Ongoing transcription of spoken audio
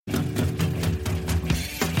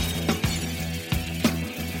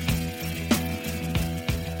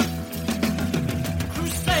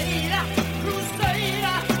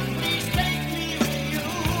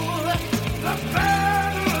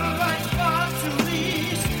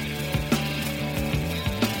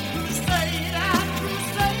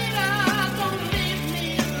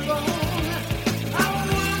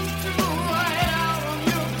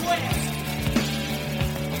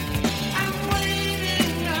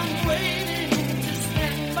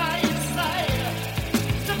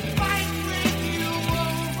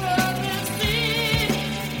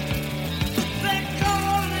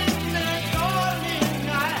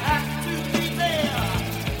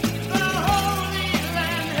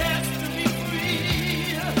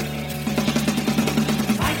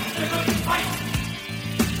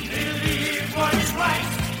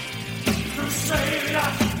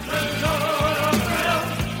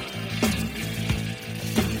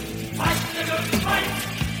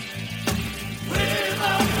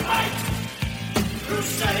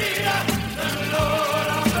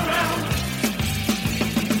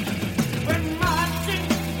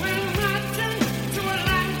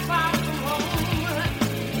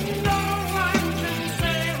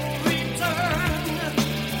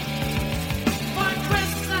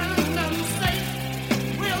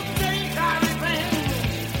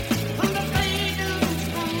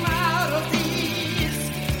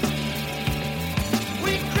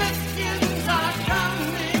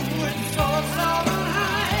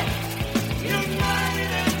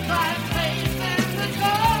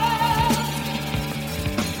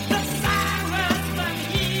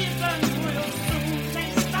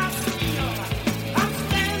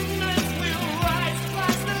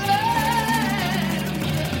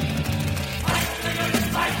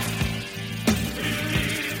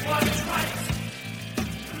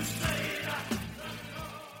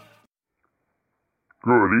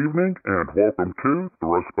Good evening and welcome to the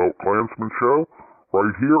Rustbelt Klansman show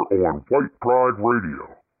right here on White Pride Radio.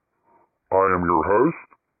 I am your host,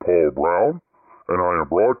 Paul Brown, and I am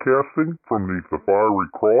broadcasting from beneath the fiery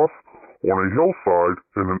cross on a hillside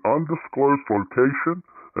in an undisclosed location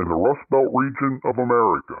in the Rust Belt region of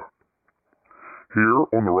America. Here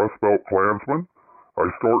on the Rustbelt Klansman, I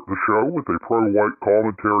start the show with a pro-white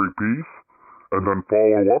commentary piece and then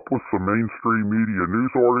follow up with some mainstream media news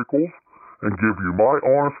articles and give you my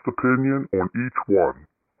honest opinion on each one.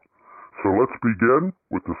 So let's begin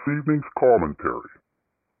with this evening's commentary.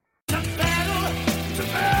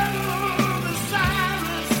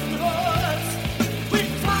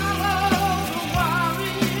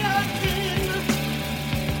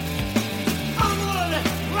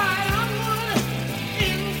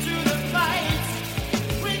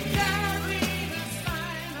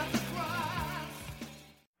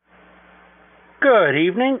 Good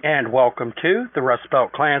evening and welcome to the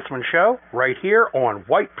Rustbelt Klansman show right here on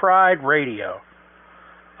White Pride Radio.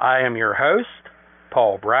 I am your host,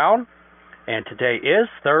 Paul Brown, and today is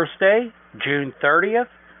Thursday, June 30th,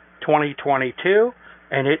 2022,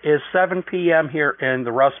 and it is 7 p.m. here in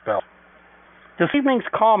the Rust Belt. This evening's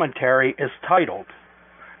commentary is titled,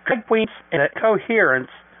 Drag Queens and the Coherence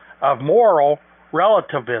of Moral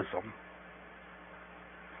Relativism.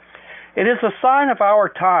 It is a sign of our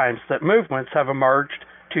times that movements have emerged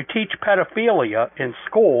to teach pedophilia in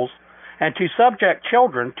schools and to subject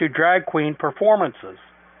children to drag queen performances.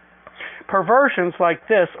 Perversions like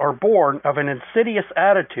this are born of an insidious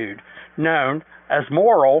attitude known as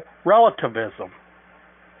moral relativism.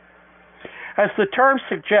 As the term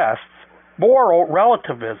suggests, moral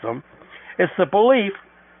relativism is the belief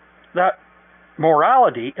that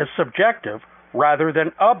morality is subjective rather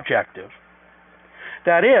than objective.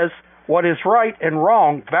 That is, what is right and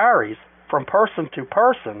wrong varies from person to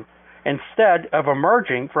person instead of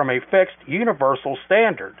emerging from a fixed universal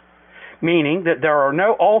standard, meaning that there are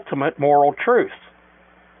no ultimate moral truths.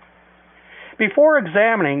 Before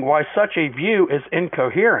examining why such a view is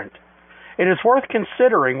incoherent, it is worth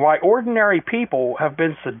considering why ordinary people have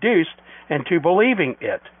been seduced into believing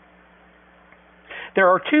it. There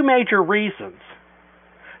are two major reasons.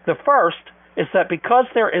 The first is that because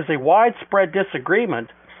there is a widespread disagreement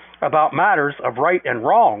about matters of right and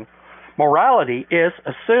wrong, morality is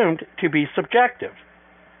assumed to be subjective.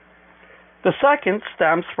 The second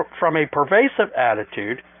stems from a pervasive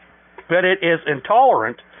attitude that it is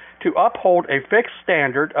intolerant to uphold a fixed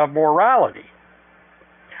standard of morality.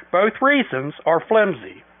 Both reasons are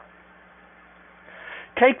flimsy.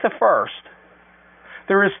 Take the first.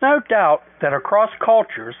 There is no doubt that across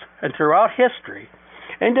cultures and throughout history,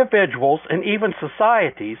 individuals and even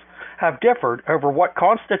societies have differed over what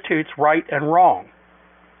constitutes right and wrong.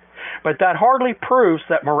 But that hardly proves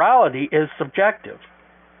that morality is subjective.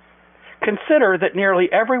 Consider that nearly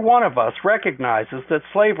every one of us recognizes that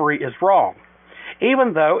slavery is wrong,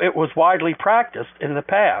 even though it was widely practiced in the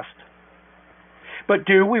past. But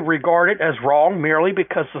do we regard it as wrong merely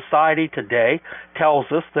because society today tells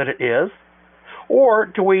us that it is? Or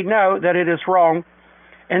do we know that it is wrong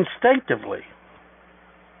instinctively?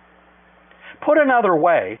 Put another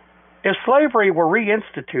way, if slavery were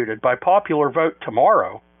reinstituted by popular vote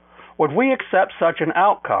tomorrow, would we accept such an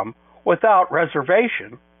outcome without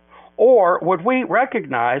reservation, or would we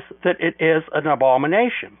recognize that it is an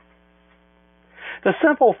abomination? The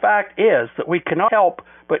simple fact is that we cannot help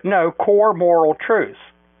but know core moral truths,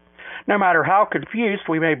 no matter how confused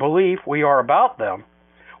we may believe we are about them,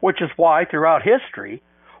 which is why throughout history,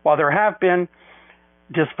 while there have been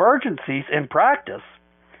divergencies in practice,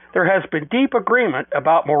 there has been deep agreement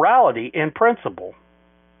about morality in principle.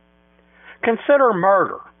 Consider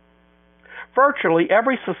murder. Virtually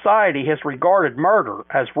every society has regarded murder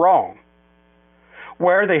as wrong.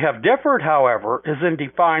 Where they have differed, however, is in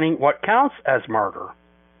defining what counts as murder.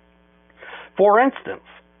 For instance,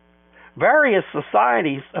 various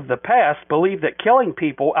societies of the past believed that killing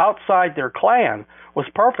people outside their clan was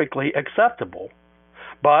perfectly acceptable,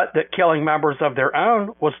 but that killing members of their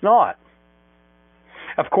own was not.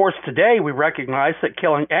 Of course, today we recognize that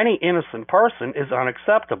killing any innocent person is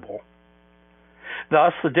unacceptable.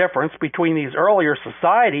 Thus, the difference between these earlier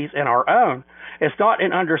societies and our own is not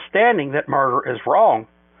in understanding that murder is wrong,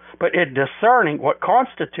 but in discerning what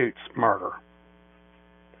constitutes murder.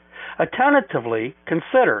 Attentively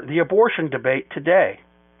consider the abortion debate today.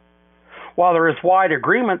 While there is wide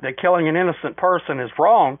agreement that killing an innocent person is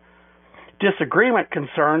wrong, disagreement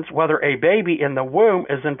concerns whether a baby in the womb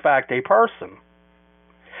is in fact a person.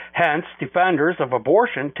 Hence, defenders of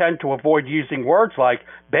abortion tend to avoid using words like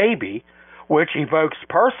baby, which evokes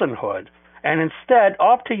personhood, and instead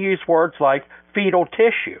opt to use words like fetal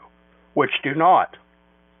tissue, which do not.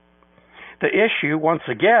 The issue, once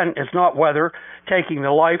again, is not whether taking the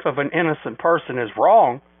life of an innocent person is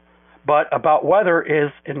wrong, but about whether it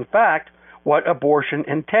is, in fact, what abortion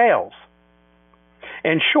entails.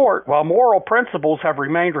 In short, while moral principles have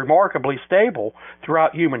remained remarkably stable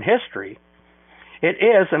throughout human history, it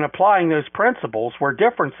is in applying those principles where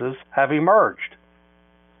differences have emerged.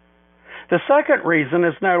 The second reason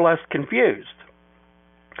is no less confused.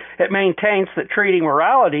 It maintains that treating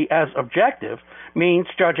morality as objective means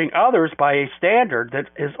judging others by a standard that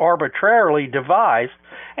is arbitrarily devised,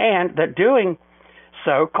 and that doing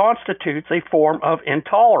so constitutes a form of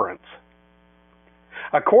intolerance.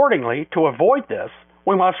 Accordingly, to avoid this,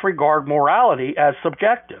 we must regard morality as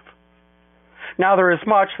subjective. Now, there is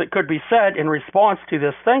much that could be said in response to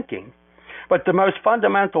this thinking, but the most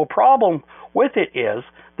fundamental problem with it is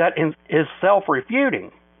that it is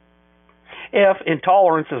self-refuting. If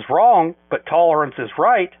intolerance is wrong, but tolerance is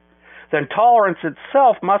right, then tolerance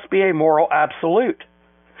itself must be a moral absolute,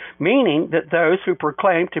 meaning that those who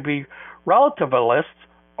proclaim to be relativists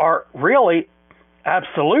are really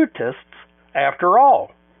absolutists after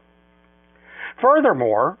all.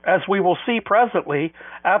 Furthermore, as we will see presently,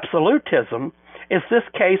 absolutism in this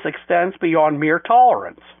case extends beyond mere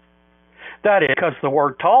tolerance. That is, because the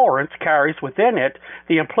word tolerance carries within it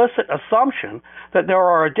the implicit assumption that there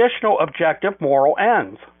are additional objective moral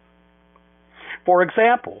ends. For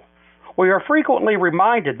example, we are frequently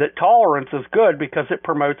reminded that tolerance is good because it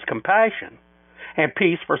promotes compassion and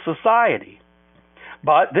peace for society.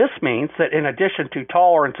 But this means that in addition to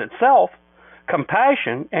tolerance itself,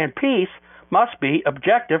 compassion and peace must be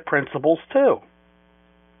objective principles too.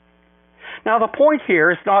 Now, the point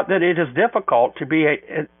here is not that it is difficult to be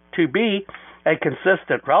a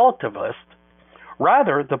consistent relativist.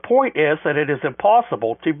 Rather, the point is that it is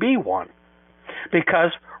impossible to be one,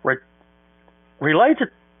 because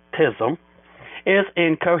relativism is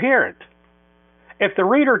incoherent. If the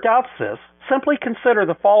reader doubts this, simply consider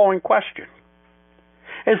the following question.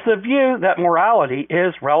 Is the view that morality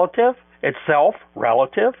is relative itself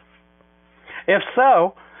relative? If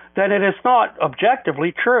so, then it is not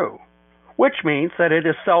objectively true, which means that it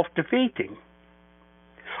is self-defeating.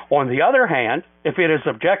 On the other hand, if it is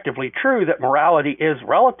objectively true that morality is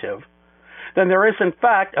relative, then there is in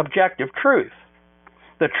fact objective truth,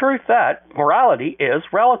 the truth that morality is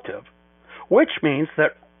relative, which means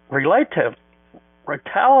that relativism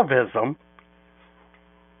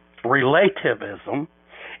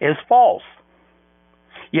is false.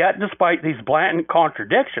 Yet, despite these blatant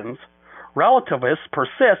contradictions, relativists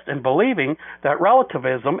persist in believing that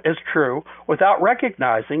relativism is true without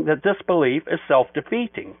recognizing that this belief is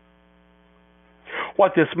self-defeating.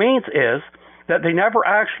 What this means is that they never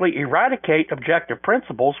actually eradicate objective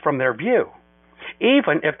principles from their view,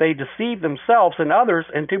 even if they deceive themselves and others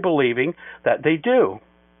into believing that they do.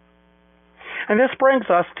 And this brings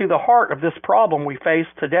us to the heart of this problem we face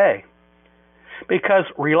today, because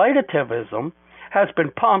relativism has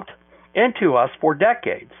been pumped into us for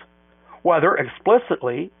decades, whether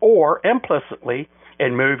explicitly or implicitly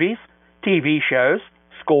in movies, TV shows,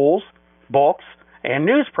 schools, books, and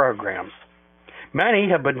news programs. Many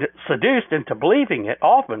have been seduced into believing it,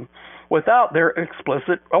 often without their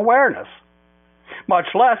explicit awareness, much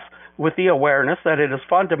less with the awareness that it is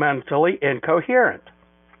fundamentally incoherent.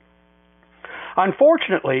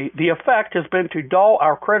 Unfortunately, the effect has been to dull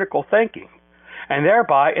our critical thinking and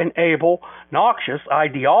thereby enable noxious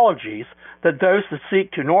ideologies that those that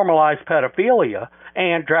seek to normalize pedophilia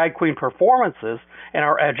and drag queen performances in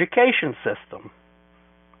our education system.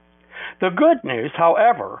 The good news,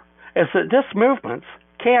 however, is that these movements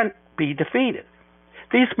can be defeated.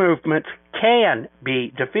 These movements can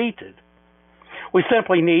be defeated. We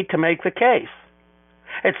simply need to make the case.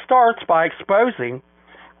 It starts by exposing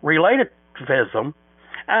relativism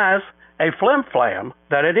as a flim-flam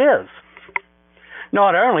that it is.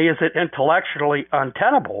 Not only is it intellectually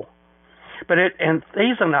untenable, but it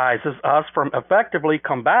enthusiasms us from effectively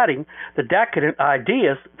combating the decadent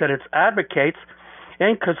ideas that its advocates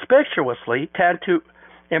inconspicuously tend to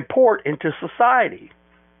import into society.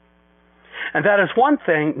 And that is one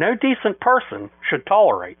thing no decent person should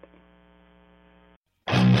tolerate.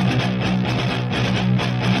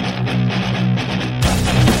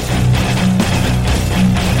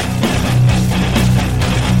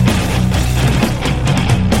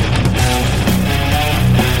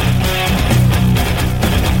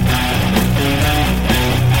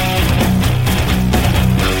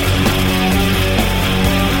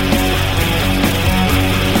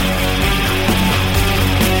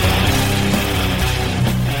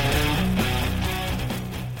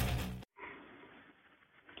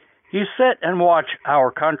 You sit and watch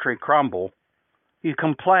our country crumble. You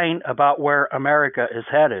complain about where America is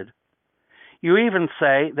headed. You even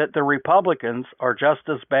say that the Republicans are just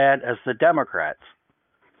as bad as the Democrats.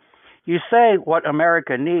 You say what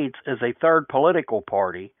America needs is a third political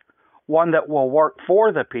party, one that will work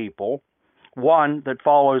for the people, one that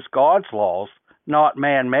follows God's laws, not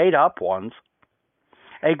man-made up ones.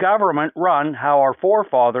 A government run how our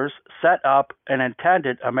forefathers set up and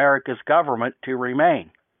intended America's government to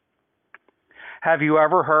remain. Have you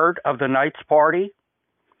ever heard of the Knights Party?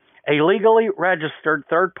 A legally registered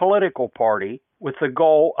third political party with the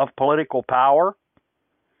goal of political power?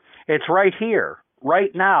 It's right here,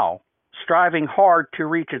 right now, striving hard to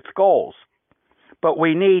reach its goals. But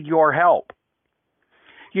we need your help.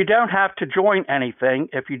 You don't have to join anything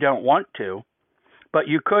if you don't want to, but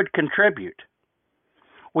you could contribute.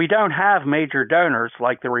 We don't have major donors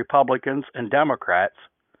like the Republicans and Democrats.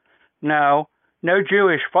 No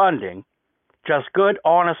Jewish funding, just good,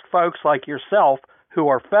 honest folks like yourself who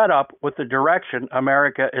are fed up with the direction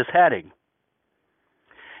America is heading.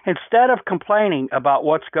 Instead of complaining about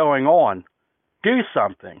what's going on, do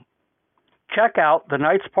something. Check out the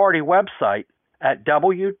Knights Party website at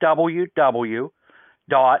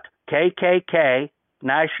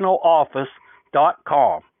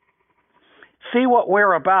www.kkknationaloffice.com. See what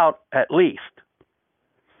we're about at least.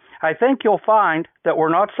 I think you'll find that we're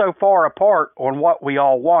not so far apart on what we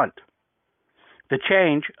all want. The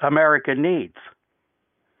change America needs.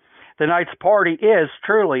 The Knights Party is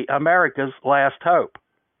truly America's last hope.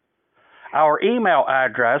 Our email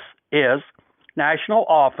address is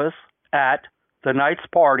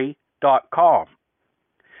nationaloffice@theknightsparty.com.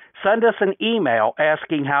 Send us an email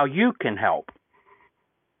asking how you can help.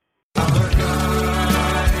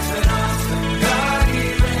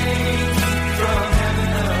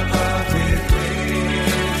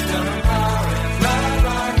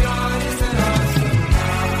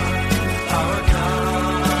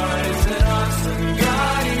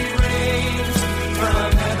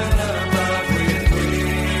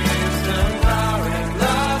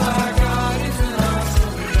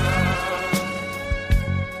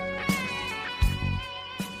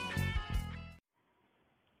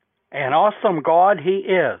 An awesome God He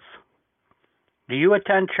is. Do you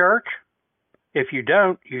attend church? If you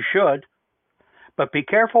don't, you should. But be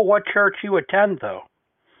careful what church you attend, though.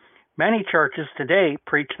 Many churches today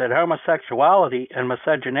preach that homosexuality and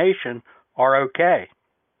miscegenation are okay.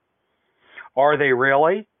 Are they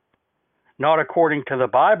really? Not according to the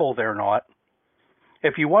Bible, they're not.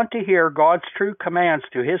 If you want to hear God's true commands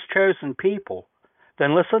to His chosen people,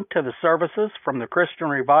 then listen to the services from the Christian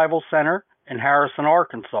Revival Center in Harrison,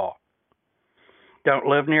 Arkansas. Don't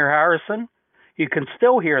live near Harrison? You can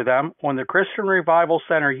still hear them on the Christian Revival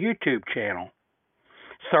Center YouTube channel.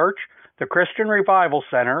 Search the Christian Revival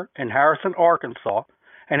Center in Harrison, Arkansas,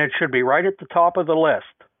 and it should be right at the top of the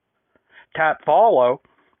list. Tap follow,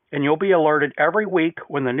 and you'll be alerted every week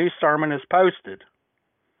when the new sermon is posted.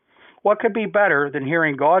 What could be better than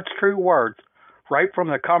hearing God's true words right from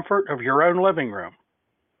the comfort of your own living room?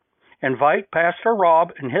 Invite Pastor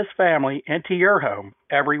Rob and his family into your home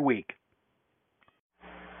every week.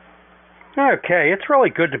 Okay, it's really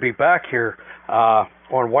good to be back here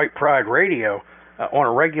on White Pride Radio on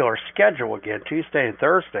a regular schedule again, Tuesday and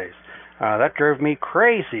Thursdays. That drove me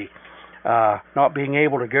crazy, not being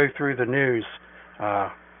able to go through the news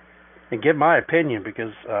and give my opinion,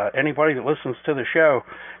 because anybody that listens to the show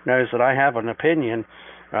knows that I have an opinion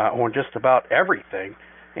on just about everything,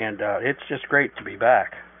 and it's just great to be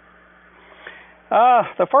back.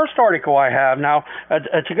 The first article I have now,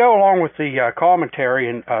 to go along with the commentary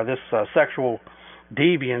and this sexual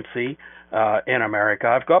deviancy in America,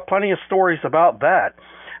 I've got plenty of stories about that.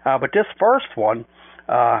 But this first one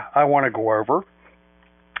I want to go over.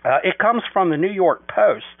 It comes from the New York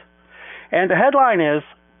Post, and the headline is,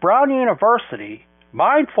 Brown University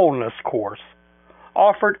Mindfulness Course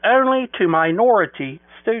Offered Only to Minority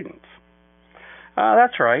Students.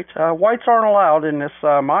 That's right, whites aren't allowed in this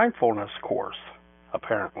mindfulness course,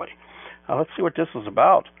 apparently. Let's see what this is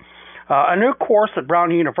about. A new course at Brown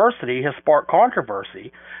University has sparked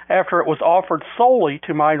controversy after it was offered solely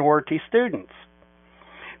to minority students.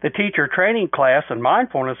 The teacher training class in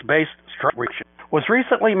mindfulness-based instruction was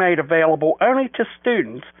recently made available only to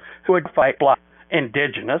students who would fight Black,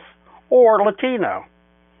 Indigenous, or Latino.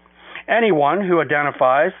 Anyone who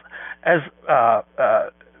identifies as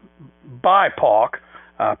BIPOC,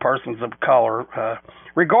 persons of color,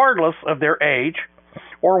 regardless of their age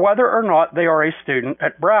or whether or not they are a student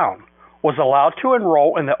at Brown, was allowed to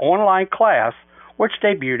enroll in the online class, which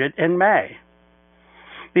debuted in May.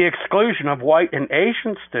 The exclusion of white and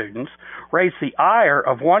Asian students raised the ire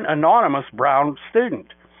of one anonymous brown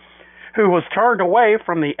student who was turned away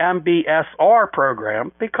from the MBSR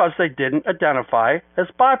program because they didn't identify as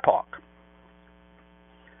BIPOC.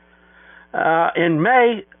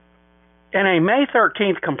 In a May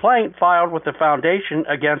 13th complaint filed with the Foundation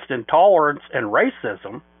Against Intolerance and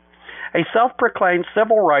Racism, a self-proclaimed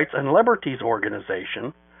civil rights and liberties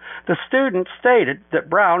organization, the student stated that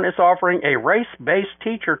Brown is offering a race-based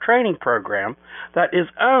teacher training program that is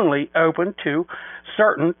only open to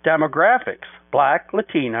certain demographics, Black,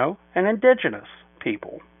 Latino, and Indigenous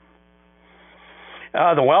people.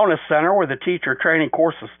 The Wellness Center where the teacher training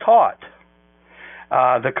course is taught.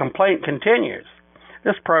 The complaint continues.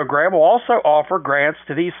 This program will also offer grants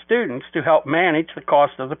to these students to help manage the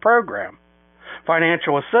cost of the program.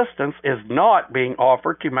 Financial assistance is not being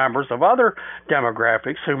offered to members of other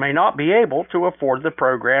demographics who may not be able to afford the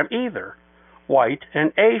program either, white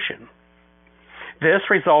and Asian. This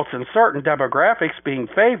results in certain demographics being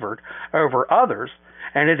favored over others,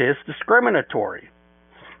 and it is discriminatory.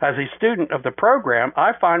 As a student of the program,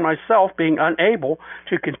 I find myself being unable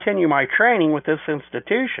to continue my training with this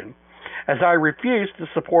institution, as I refuse to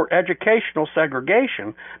support educational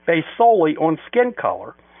segregation based solely on skin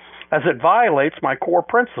color, as it violates my core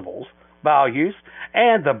principles, values,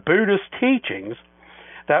 and the Buddhist teachings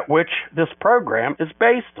that which this program is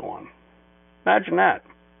based on. Imagine that.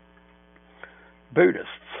 Buddhists.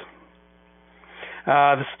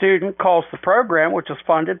 The student calls the program, which is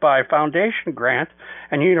funded by a foundation grant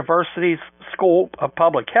and University's School of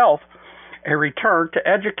Public Health, a return to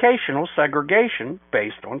educational segregation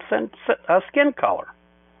based on skin color.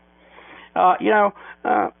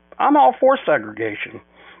 I'm all for segregation.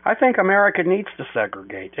 I think America needs to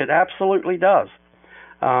segregate. It absolutely does.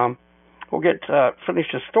 We'll finish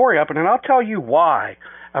this story up, and then I'll tell you why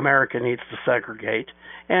America needs to segregate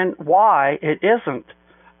and why it isn't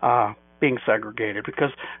being segregated. Because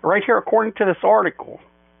right here, according to this article,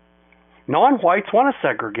 non-whites want to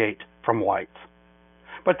segregate from whites.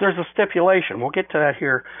 But there's a stipulation. We'll get to that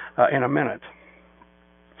here in a minute.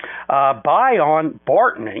 Bion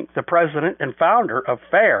Bartning, the president and founder of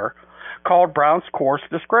FAIR, called Brown's course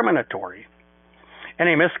discriminatory. In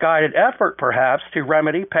a misguided effort, perhaps, to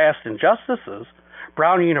remedy past injustices,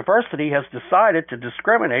 Brown University has decided to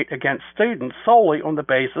discriminate against students solely on the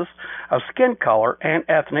basis of skin color and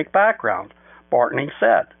ethnic background, Bartning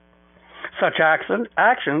said. Such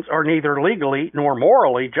actions are neither legally nor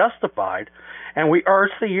morally justified, and we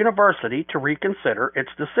urge the university to reconsider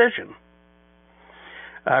its decision.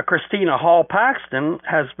 Christina Hall Paxton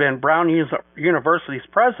has been Brown University's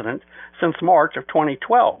president since March of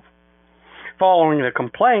 2012. Following the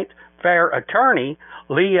complaint, FAIR attorney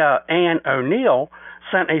Leah Ann O'Neill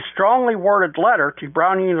sent a strongly worded letter to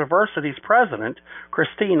Brown University's president,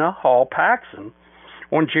 Christina Hall Paxton,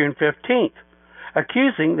 on June 15th,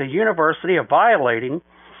 accusing the university of violating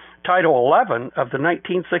Title 11 of the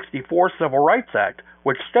 1964 Civil Rights Act,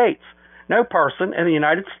 which states, "No person in the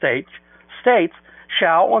United States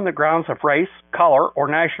shall, on the grounds of race, color, or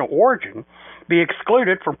national origin, be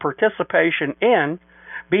excluded from participation in,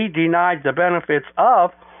 be denied the benefits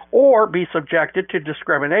of, or be subjected to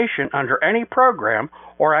discrimination under any program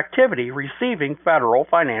or activity receiving federal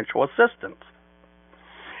financial assistance."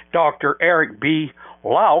 Dr. Eric B.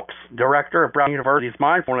 Laux, director of Brown University's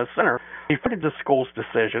Mindfulness Center, defended the school's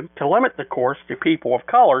decision to limit the course to people of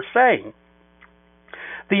color, saying,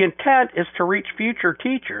 "The intent is to reach future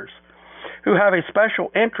teachers who have a special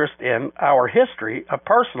interest in our history of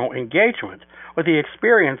personal engagement with the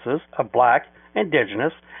experiences of Black,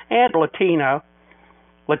 Indigenous, and Latina,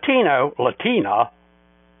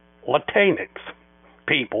 Latinx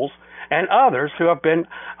peoples, and others who have been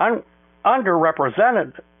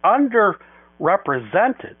underrepresented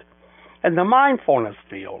in the mindfulness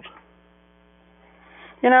field."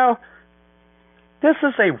 This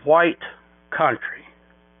is a white country.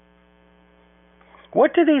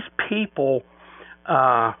 What do these people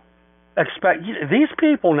expect? These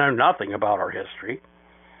people know nothing about our history.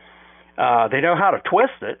 They know how to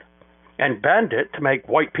twist it and bend it to make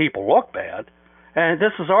white people look bad. And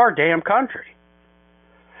this is our damn country.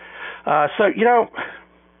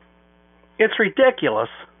 It's ridiculous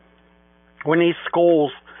when these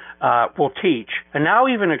schools will teach, and now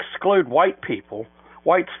even exclude white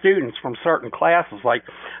students from certain classes, like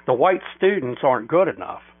the white students aren't good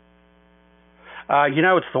enough.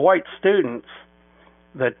 It's the white students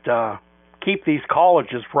that keep these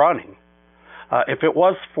colleges running. If it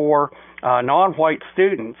was for non-white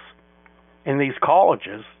students in these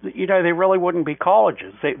colleges, they really wouldn't be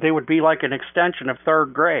colleges. They would be like an extension of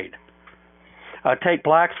third grade. Take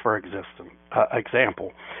blacks, for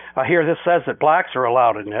example. Here this says that blacks are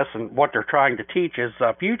allowed in this, and what they're trying to teach is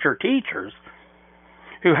future teachers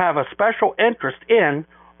who have a special interest in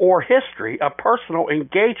or history of personal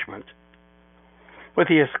engagement with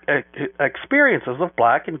the experiences of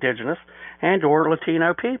black, indigenous, and or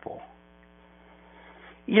Latino people.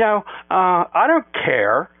 I don't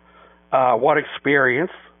care what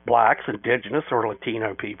experience blacks, indigenous, or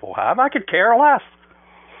Latino people have. I could care less.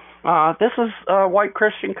 This is a white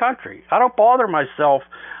Christian country. I don't bother myself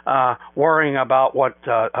worrying about what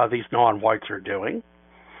these non-whites are doing.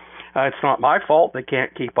 It's not my fault they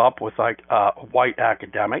can't keep up with white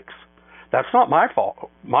academics. That's not my fault,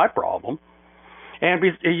 my problem. And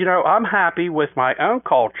I'm happy with my own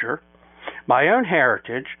culture, my own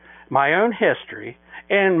heritage, my own history,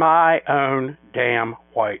 and my own damn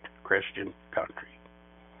white Christian country.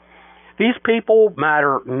 These people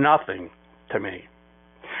matter nothing to me.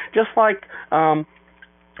 Just like, and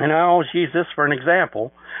I always use this for an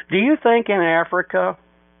example, do you think in Africa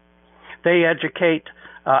they educate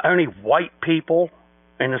only white people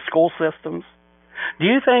in the school systems? Do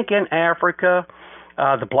you think in Africa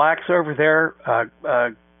the blacks over there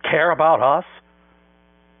care about us?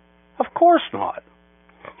 Of course not.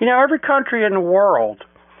 Every country in the world,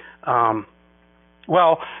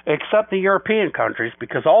 except the European countries,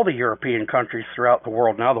 because all the European countries throughout the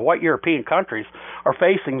world now, the white European countries, are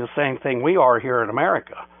facing the same thing we are here in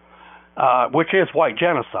America, which is white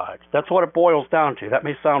genocide. That's what it boils down to. That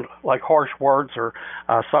may sound like harsh words or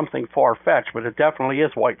something far-fetched, but it definitely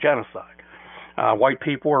is white genocide. White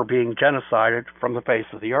people are being genocided from the face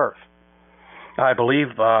of the earth. I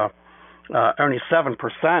believe only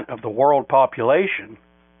 7% of the world population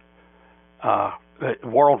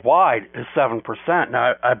worldwide is 7%.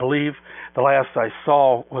 Now, I believe the last I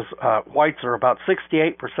saw was whites are about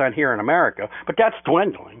 68% here in America, but that's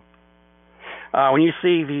dwindling. When you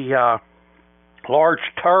see the large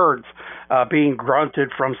turds being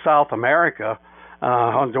grunted from South America,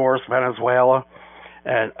 Honduras, Venezuela,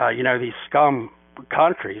 and these scum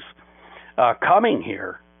countries coming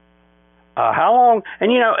here, how long?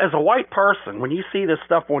 And as a white person, when you see this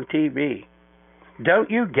stuff on TV, don't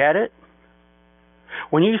you get it?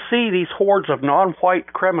 When you see these hordes of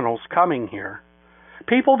non-white criminals coming here,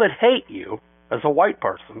 people that hate you as a white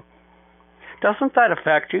person, doesn't that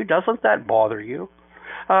affect you? Doesn't that bother you?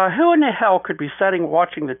 Who in the hell could be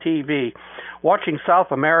watching the TV, watching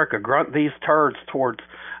South America grunt these turds towards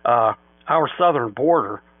our southern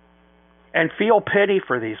border and feel pity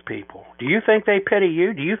for these people? Do you think they pity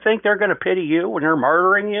you? Do you think they're going to pity you when they're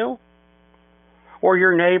murdering you? Or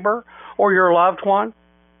your neighbor? Or your loved one?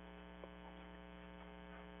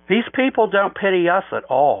 These people don't pity us at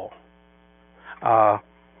all.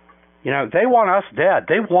 They want us dead.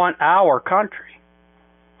 They want our country.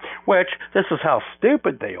 Which, this is how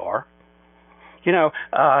stupid they are.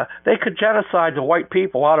 They could genocide the white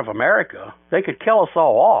people out of America. They could kill us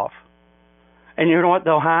all off. And you know what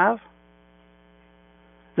they'll have?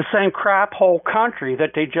 The same crap hole country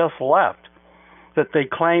that they just left, that they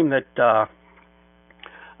claim that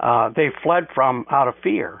they fled from out of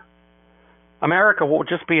fear. America will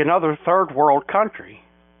just be another third world country.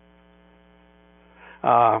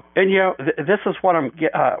 This is what I'm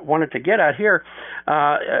wanted to get at here.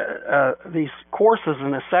 These courses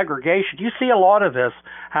and the segregation. You see a lot of this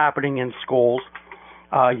happening in schools,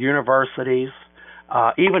 universities,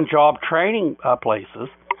 even job training places,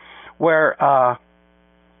 where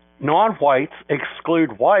non-whites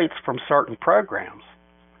exclude whites from certain programs.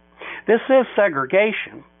 This is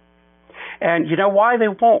segregation. And you know why they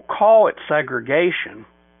won't call it segregation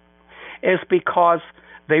is because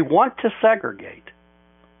they want to segregate.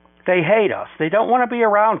 They hate us. They don't want to be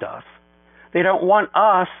around us. They don't want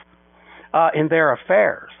us in their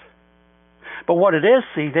affairs. But what it is,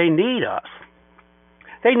 see, they need us.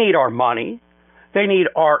 They need our money. They need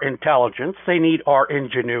our intelligence. They need our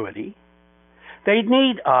ingenuity. They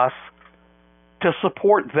need us to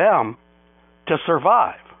support them to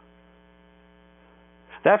survive.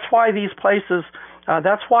 That's why these places,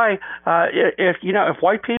 that's why if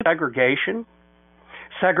white people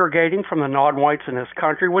segregating from the non-whites in this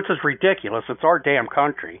country, which is ridiculous. It's our damn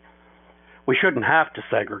country. We shouldn't have to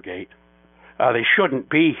segregate. They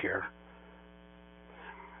shouldn't be here.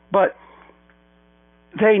 But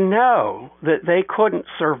they know that they couldn't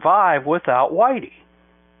survive without whitey.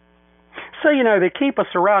 So, they keep us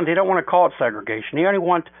around. They don't want to call it segregation. They only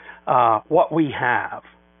want what we have.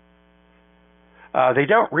 They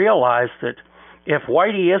don't realize that if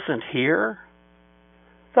whitey isn't here,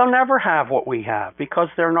 they'll never have what we have because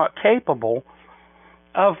they're not capable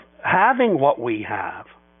of having what we have.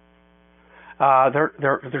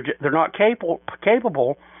 They're not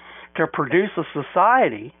capable to produce a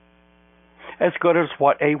society as good as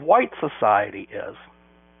what a white society is.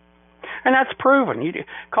 And that's proven. You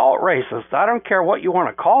call it racist. I don't care what you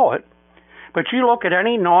want to call it. But you look at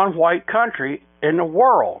any non-white country in the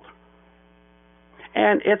world,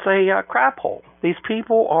 and it's a crap hole. These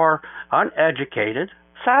people are uneducated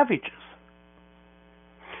savages.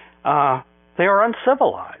 They are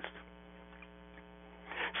uncivilized.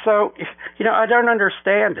 So, I don't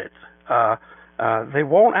understand it. They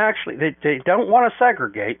won't actually, they don't want to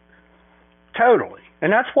segregate totally.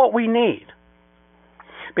 And that's what we need.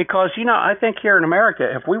 Because, I think here in America,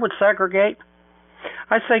 if we would segregate,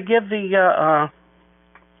 I say give the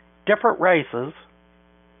different races,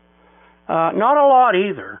 not a lot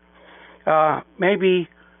either, maybe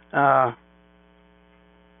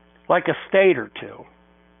like a state or two.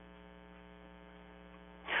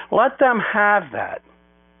 Let them have that.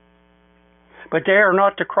 But they are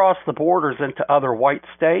not to cross the borders into other white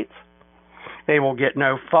states. They will get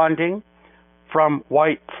no funding from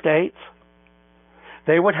white states.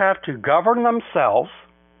 They would have to govern themselves,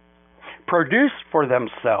 produce for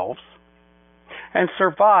themselves, and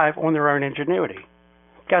survive on their own ingenuity.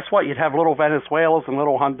 Guess what? You'd have little Venezuelas and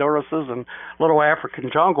little Hondurases and little African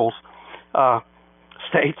jungles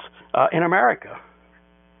states in America.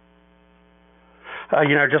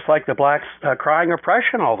 Just like the blacks crying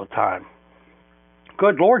oppression all the time.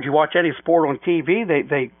 Good Lord, you watch any sport on TV,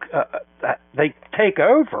 they take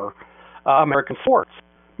over American sports,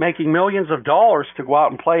 making millions of dollars to go out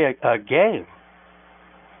and play a game.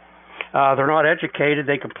 They're not educated.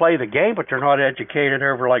 They can play the game, but they're not educated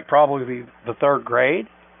over probably the third grade.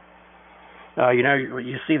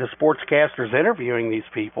 You see the sportscasters interviewing these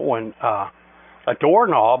people, and a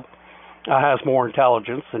doorknob has more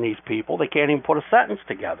intelligence than these people. They can't even put a sentence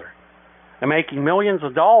together. They're making millions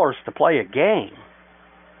of dollars to play a game.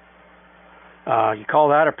 You call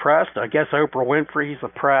that oppressed? I guess Oprah Winfrey's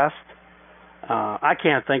oppressed. I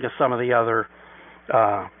can't think of some of the other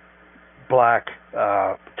black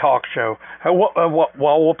talk show.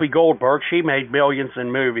 Whoopi Goldberg, she made millions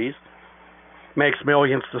in movies, makes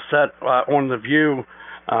millions to set on The View,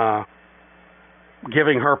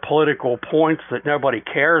 giving her political points that nobody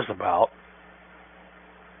cares about.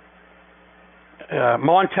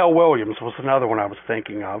 Montel Williams was another one I was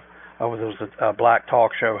thinking of. There was a black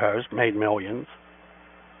talk show host, made millions.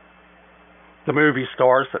 The movie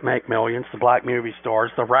stars that make millions, the black movie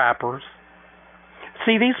stars, the rappers.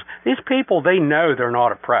 See, these people, they know they're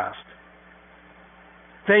not oppressed.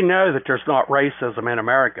 They know that there's not racism in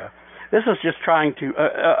America. This is just trying to,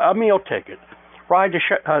 a meal ticket, ride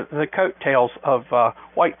the coattails of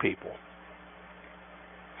white people.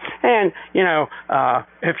 And,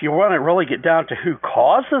 if you want to really get down to who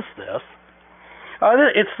causes this,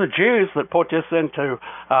 it's the Jews that put this into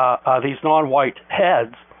these non-white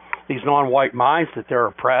heads, these non-white minds that they're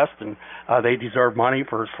oppressed and they deserve money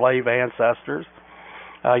for slave ancestors.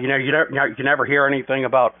 You never hear anything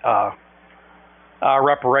about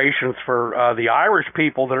reparations for the Irish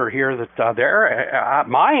people that are here. That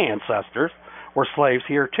my ancestors were slaves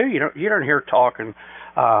here too. You don't hear talking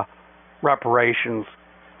reparations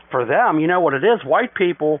for them. You know what it is? White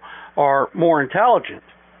people are more intelligent.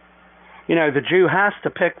 The Jew has to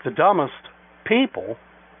pick the dumbest people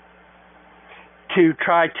to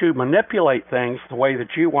try to manipulate things the way the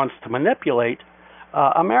Jew wants to manipulate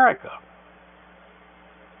America.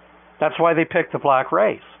 That's why they pick the black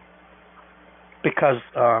race. Because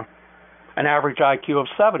an average IQ of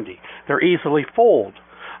 70. They're easily fooled.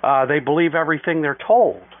 They believe everything they're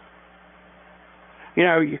told.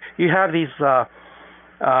 You have these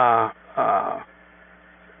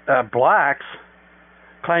blacks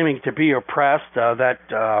claiming to be oppressed, that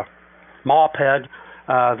mophead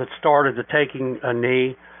that started the taking a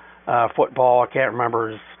knee football. I can't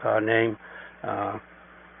remember his name. I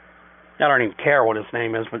don't even care what his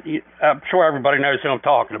name is, but I'm sure everybody knows who I'm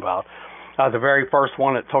talking about. The very first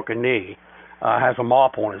one that took a knee has a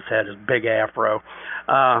mop on his head, his big afro.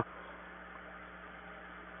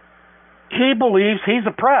 He believes he's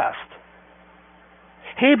oppressed.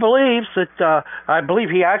 He believes that, I believe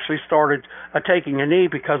he actually started taking a knee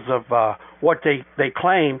because of what they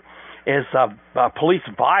claim is police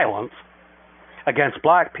violence against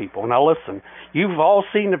black people. Now listen, you've all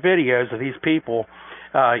seen the videos of these people.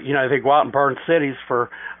 They go out and burn cities for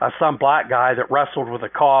some black guy that wrestled with a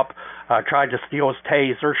cop, tried to steal his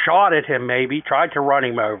taser, shot at him maybe, tried to run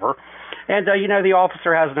him over. And, the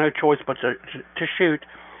officer has no choice but to shoot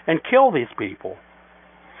and kill these people.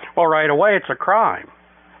 Well, right away, it's a crime.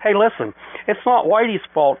 Hey, listen, it's not Whitey's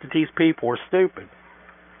fault that these people are stupid.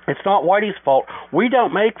 It's not Whitey's fault. We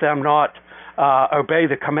don't make them not obey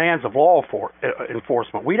the commands of law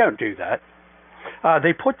enforcement. We don't do that.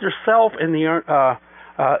 They put themselves in the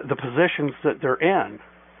positions that they're in.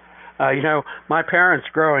 My parents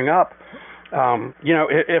growing up,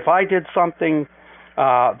 if I did something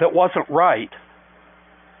that wasn't right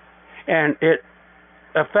and it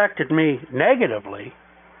affected me negatively,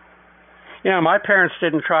 my parents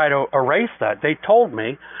didn't try to erase that. They told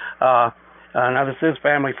me, now this is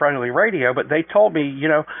family-friendly radio, but they told me,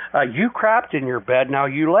 you crapped in your bed, now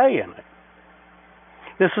you lay in it.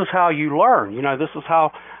 This is how you learn. This is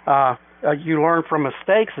how you learn from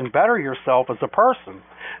mistakes and better yourself as a person.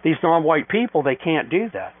 These non-white people, they can't do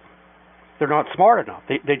that. They're not smart enough.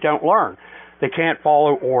 They don't learn. They can't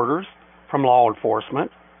follow orders from law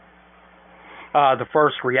enforcement. The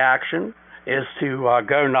first reaction is to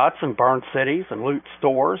go nuts and burn cities and loot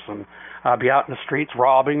stores and be out in the streets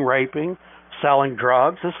robbing, raping, selling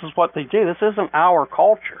drugs. This is what they do. This isn't our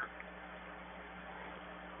culture.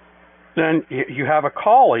 Then you have a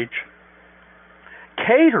college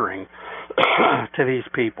catering to these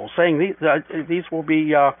people, saying these will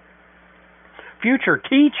be future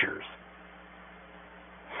teachers.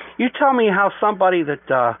 You tell me how somebody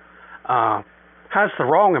that has the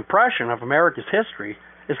wrong impression of America's history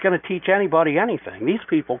is going to teach anybody anything. These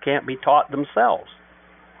people can't be taught themselves.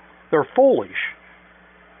 They're foolish.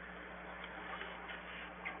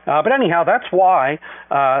 But anyhow, that's why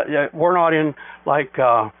we're not in like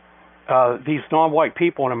these non-white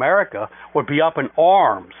people in America would be up in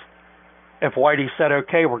arms if Whitey said,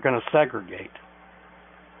 okay, we're going to segregate.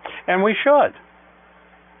 And we should.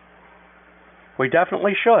 We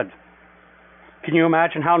definitely should. Can you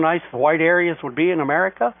imagine how nice the white areas would be in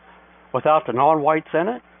America without the non-whites in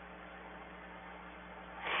it?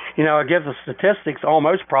 It gives us statistics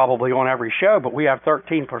almost probably on every show, but we have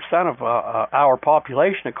 13% of our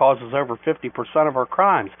population that causes over 50% of our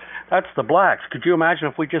crimes. That's the blacks. Could you imagine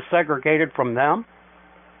if we just segregated from them?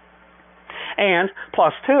 And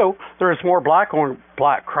plus two, there is more black on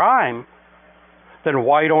black crime than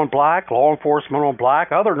white on black, law enforcement on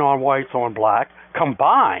black, other non-whites on black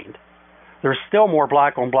combined. There's still more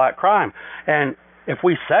black on black crime. And if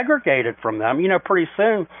we segregated from them, pretty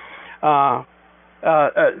soon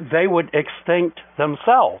they would extinct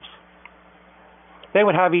themselves. They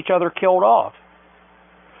would have each other killed off.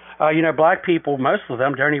 Black people, most of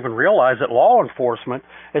them don't even realize that law enforcement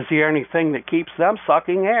is the only thing that keeps them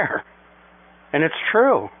sucking air. And it's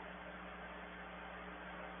true.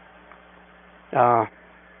 The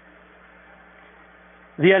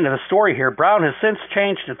end of the story here, Brown has since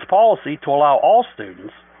changed its policy to allow all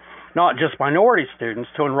students, not just minority students,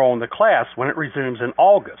 to enroll in the class when it resumes in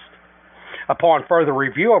August. Upon further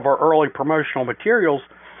review of our early promotional materials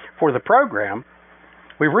for the program,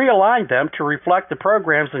 we realigned them to reflect the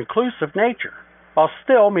program's inclusive nature, while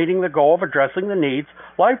still meeting the goal of addressing the needs,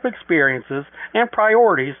 life experiences, and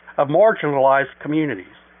priorities of marginalized communities,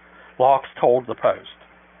 Locke told the Post.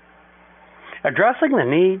 Addressing the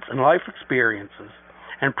needs and life experiences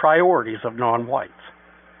and priorities of non-whites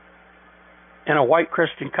in a white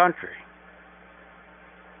Christian country.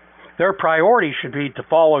 Their priority should be to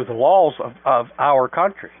follow the laws of our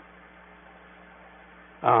country.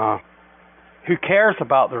 Who cares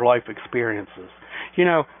about their life experiences?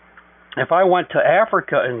 If I went to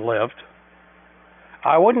Africa and lived,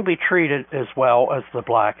 I wouldn't be treated as well as the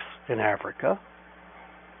blacks in Africa.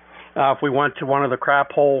 If we went to one of the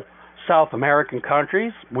crap hole South American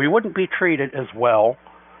countries, we wouldn't be treated as well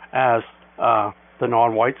as the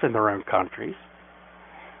non-whites in their own countries.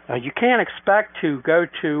 You can't expect to go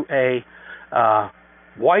to a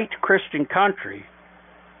white Christian country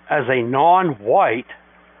as a non-white,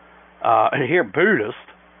 and here Buddhist,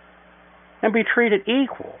 and be treated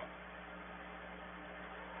equal.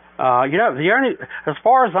 As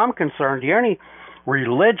far as I'm concerned, the only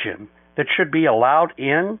religion that should be allowed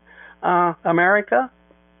in America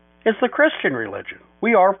is the Christian religion.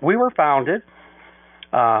 We were founded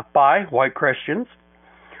by white Christians.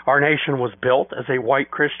 Our nation was built as a white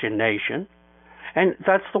Christian nation, and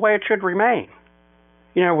that's the way it should remain.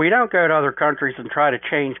 We don't go to other countries and try to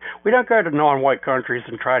change. We don't go to non-white countries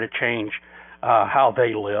and try to change how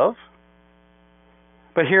they live.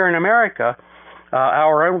 But here in America,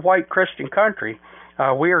 our own white Christian country,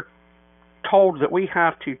 we are told that we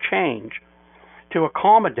have to change to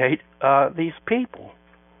accommodate these people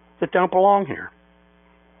that don't belong here.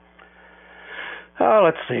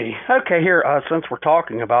 Let's see. Okay, here, since we're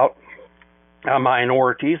talking about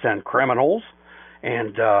minorities and criminals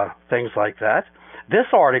and things like that, this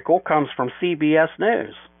article comes from CBS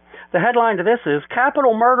News. The headline to this is,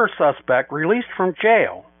 Capital Murder Suspect Released from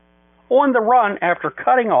Jail on the Run After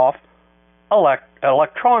Cutting Off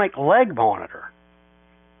electronic leg monitor.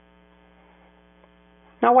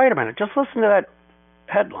 Now, wait a minute. Just listen to that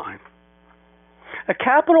headline. A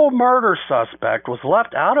capital murder suspect was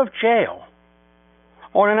left out of jail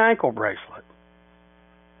on an ankle bracelet.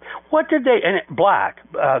 What did they... And black.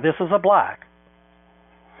 This is a black.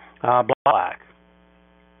 Black.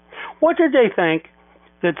 What did they think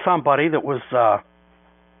that somebody that was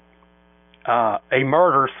a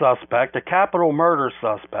murder suspect, a capital murder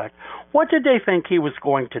suspect, what did they think he was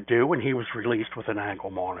going to do when he was released with an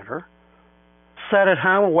ankle monitor? Sit at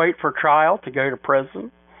home and wait for trial to go to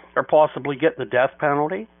prison or possibly get the death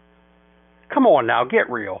penalty? Come on now, get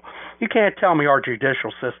real. You can't tell me our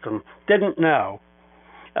judicial system didn't know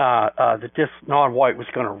that this non-white was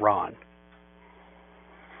going to run.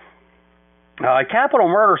 A capital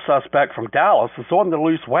murder suspect from Dallas is on the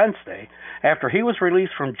loose Wednesday after he was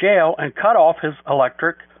released from jail and cut off his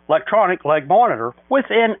electronic leg monitor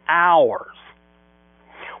within hours.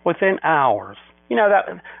 Within hours. You know,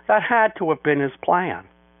 that had to have been his plan.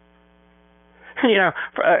 You know,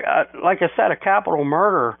 like I said, a capital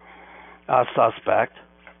murder suspect,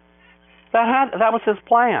 that was his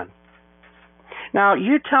plan. Now,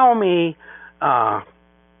 you tell me how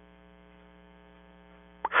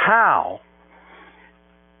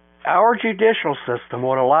our judicial system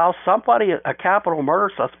would allow somebody, a capital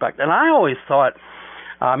murder suspect, and I always thought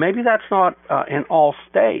maybe that's not in all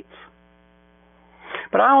states,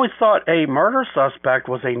 but I always thought a murder suspect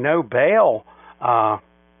was a no bail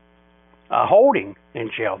holding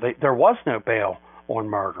in jail. There was no bail on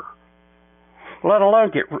murder, let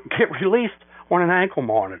alone get released on an ankle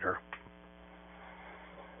monitor.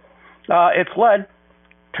 It's led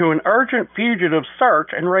to an urgent fugitive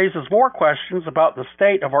search and raises more questions about the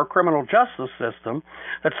state of our criminal justice system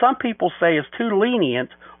that some people say is too lenient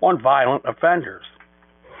on violent offenders.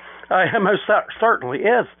 It most certainly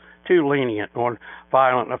is too lenient on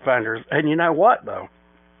violent offenders. And you know what, though?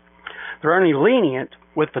 They're only lenient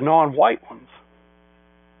with the non-white ones.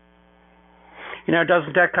 You know,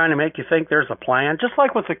 doesn't that kind of make you think there's a plan? Just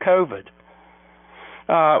like with the COVID.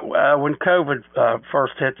 When COVID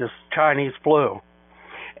first hit, this Chinese flu,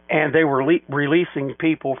 and they were releasing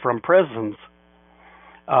people from prisons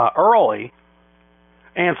early,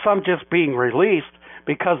 and some just being released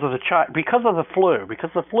because of the flu,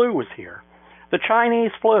 because the flu was here, the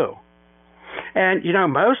Chinese flu. And you know,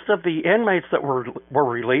 most of the inmates that were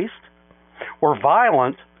released were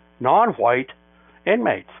violent, non-white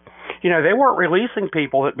inmates. You know, they weren't releasing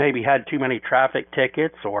people that maybe had too many traffic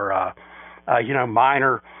tickets or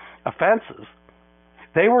minor offenses.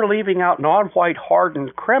 They were leaving out non-white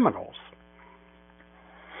hardened criminals.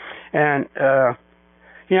 And, I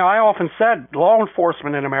often said law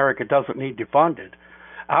enforcement in America doesn't need defunded.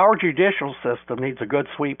 Our judicial system needs a good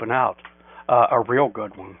sweeping out, a real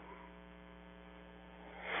good one.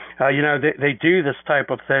 They do this type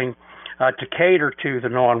of thing to cater to the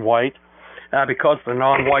non-white because the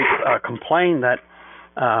non-whites complain that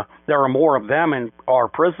there are more of them in our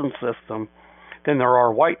prison system than there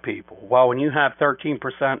are white people. Well, when you have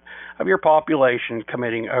 13% of your population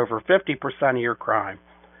committing over 50% of your crime,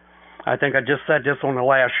 I think I just said this on the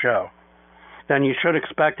last show, then you should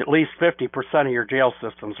expect at least 50% of your jail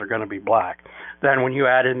systems are going to be black. Then when you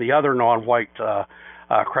add in the other non-white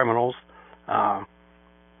criminals,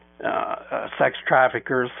 sex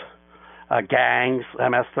traffickers, gangs,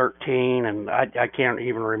 MS-13, and I can't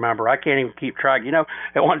even remember. I can't even keep track. You know,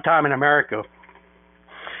 at one time in America,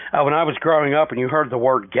 when I was growing up and you heard the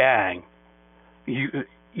word gang,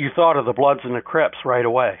 you thought of the Bloods and the Crips right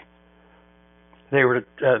away. They were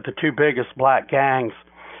the two biggest black gangs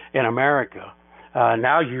in America.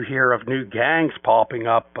 Now you hear of new gangs popping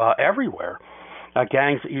up everywhere,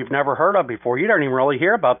 gangs that you've never heard of before. You don't even really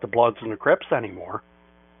hear about the Bloods and the Crips anymore.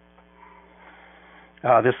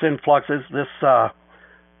 This influx, this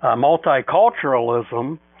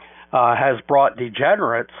multiculturalism has brought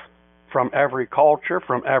degenerates from every culture,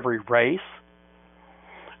 from every race.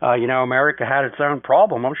 America had its own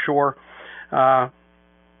problem. I'm sure,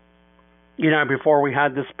 before we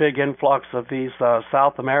had this big influx of these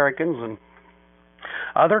South Americans and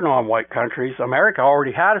other non-white countries, America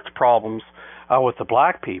already had its problems with the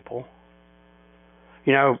black people.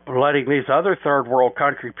 You know, letting these other third world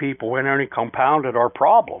country people in only compounded our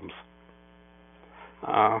problems,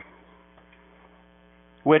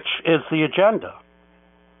 which is the agenda.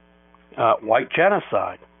 White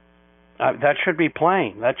genocide. That should be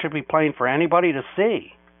plain. That should be plain for anybody to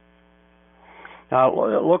see.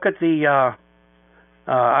 Look at the...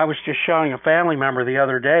 I was just showing a family member the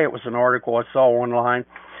other day. It was an article I saw online,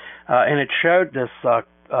 and it showed this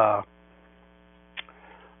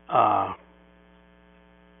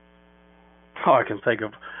oh, I can think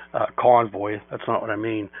of convoy. That's not what I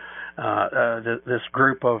mean. This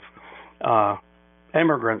group of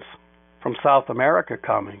immigrants from South America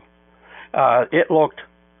coming. It looked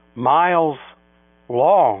miles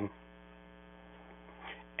long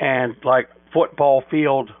and like football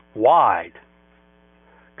field wide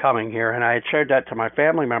coming here. And I had shared that to my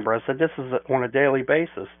family member. I said, this is on a daily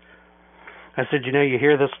basis. I said, you know, you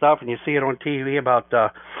hear this stuff and you see it on TV about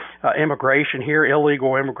immigration here,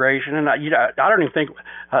 illegal immigration. And I don't even think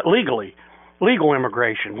legal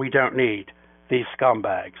immigration, we don't need these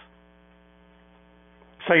scumbags.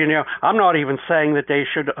 So, you know, I'm not even saying that they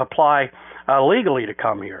should apply legally to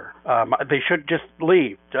come here. They should just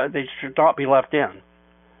leave. They should not be left in,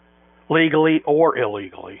 legally or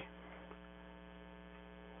illegally.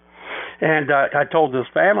 And I told this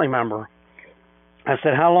family member, I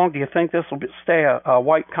said, how long do you think this will stay a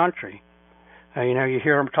white country? You know, you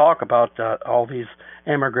hear them talk about all these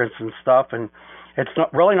immigrants and stuff, and it's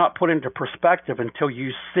really not put into perspective until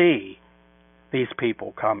you see these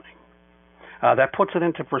people coming. That puts it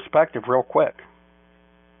into perspective real quick.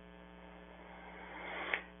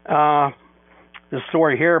 The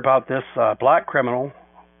story here about this black criminal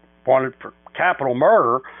wanted for capital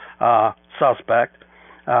murder suspect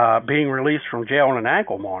being released from jail on an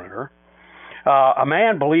ankle monitor. A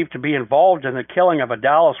man believed to be involved in the killing of a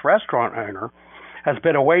Dallas restaurant owner has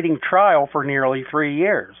been awaiting trial for nearly 3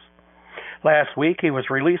 years. Last week, he was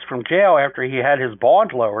released from jail after he had his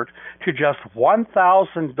bond lowered to just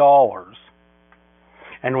 $1,000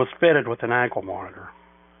 and was fitted with an ankle monitor.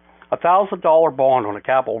 $1,000 bond on a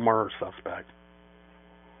capital murder suspect.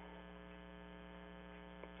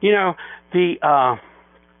 You know, the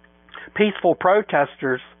peaceful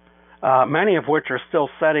protesters, many of which are still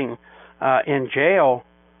sitting in jail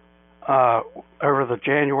over the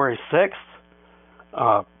January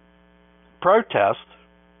 6th protest,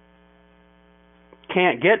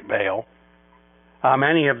 can't get bail.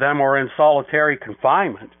 Many of them are in solitary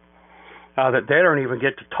confinement, that they don't even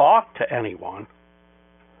get to talk to anyone,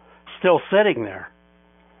 still sitting there.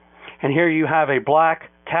 And here you have a black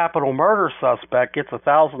capital murder suspect gets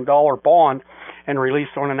 $1,000 bond and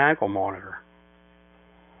released on an ankle monitor.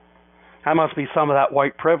 That must be some of that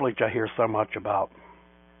white privilege I hear so much about.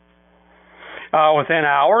 Within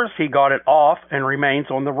hours, he got it off and remains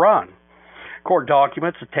on the run. Court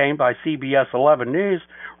documents obtained by CBS 11 News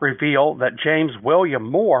reveal that James William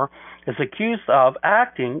Moore is accused of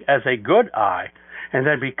acting as a good eye and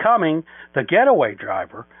then becoming the getaway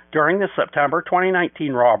driver during the September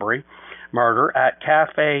 2019 robbery murder at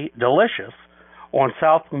Cafe Delicious on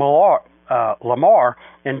South Lamar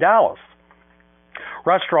in Dallas.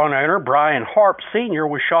 Restaurant owner Brian Harp Sr.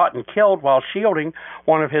 was shot and killed while shielding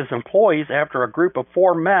one of his employees after a group of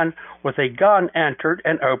 4 men with a gun entered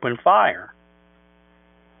and opened fire.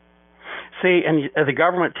 See, and the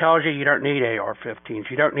government tells you don't need AR-15s,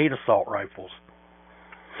 you don't need assault rifles.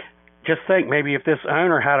 Just think, maybe if this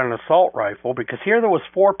owner had an assault rifle, because here there was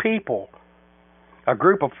 4 people, a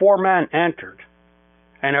group of 4 men entered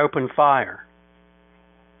and opened fire.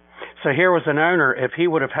 So here was an owner, if he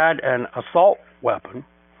would have had an assault weapon,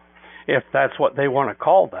 if that's what they want to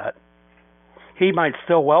call that, he might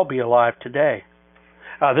still well be alive today.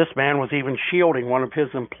 This man was even shielding one of his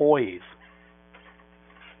employees.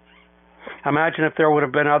 Imagine if there would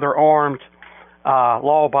have been other armed,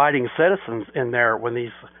 law-abiding citizens in there when these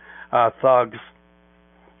thugs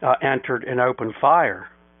entered and opened fire.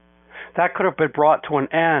 That could have been brought to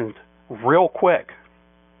an end real quick,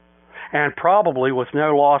 and probably with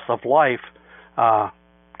no loss of life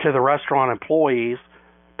to the restaurant employees,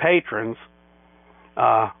 patrons,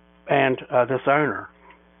 and this owner.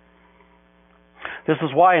 This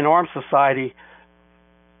is why an armed society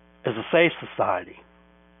is a safe society.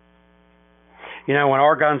 You know, when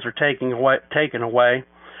our guns are taken away,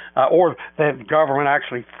 or the government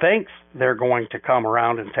actually thinks they're going to come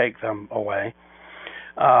around and take them away,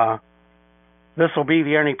 this will be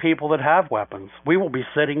the only people that have weapons. We will be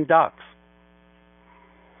sitting ducks.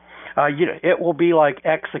 It will be like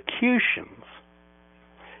executions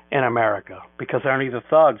in America because only the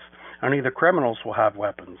thugs, only the criminals will have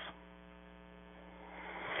weapons.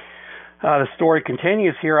 The story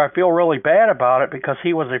continues here. I feel really bad about it because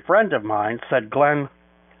he was a friend of mine, said Glenn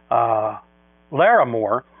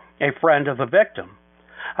Larimore, a friend of the victim.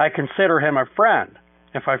 I consider him a friend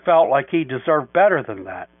if I felt like he deserved better than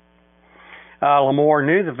that. Lamore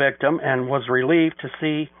knew the victim and was relieved to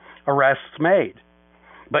see arrests made.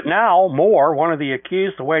 But now Moore, one of the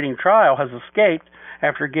accused awaiting trial, has escaped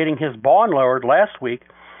after getting his bond lowered last week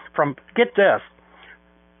from, get this,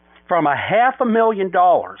 from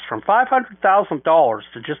 $500,000, from $500,000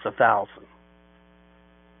 to just $1,000.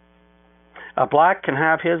 A black can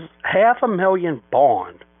have his $500,000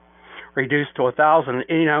 bond reduced to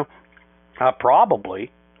 $1,000.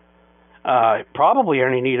 Probably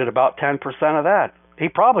only needed about 10% of that. He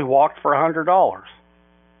probably walked for $100.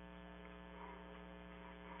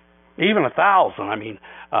 Even $1,000,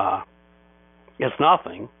 it's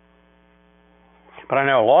nothing. But I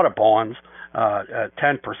know a lot of bonds,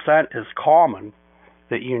 10% is common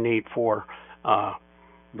that you need for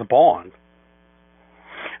the bond.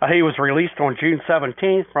 He was released on June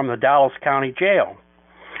 17th from the Dallas County Jail.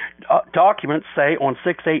 Documents say on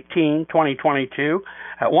 6/18/2022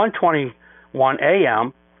 at 1:21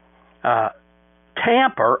 a.m.,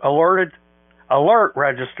 tamper alert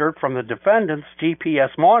registered from the defendant's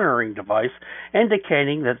GPS monitoring device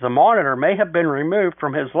indicating that the monitor may have been removed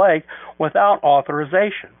from his leg without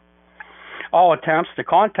authorization. All attempts to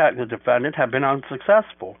contact the defendant have been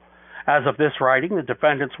unsuccessful. As of this writing, the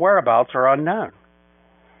defendant's whereabouts are unknown.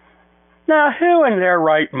 Now, who in their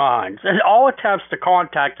right minds, all attempts to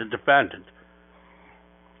contact the defendant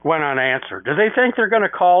went unanswered? Do they think they're going to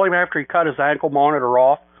call him after he cut his ankle monitor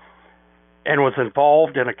off and was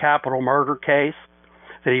involved in a capital murder case,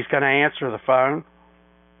 that he's going to answer the phone?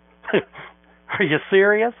 Are you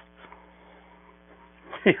serious?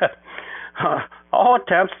 All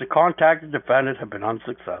attempts to contact the defendant have been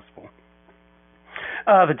unsuccessful.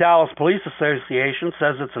 The Dallas Police Association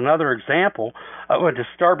says it's another example of a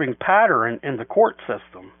disturbing pattern in the court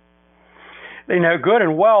system. They know good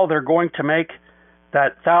and well they're going to make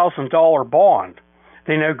that $1,000 bond.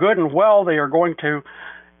 They know good and well they are going to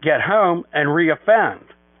get home and reoffend.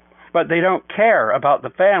 But they don't care about the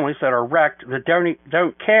families that are wrecked, that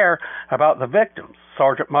don't care about the victims.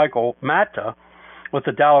 Sergeant Michael Matta with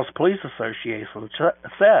the Dallas Police Association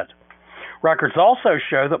said. Records also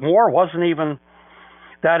show that Moore wasn't even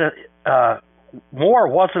that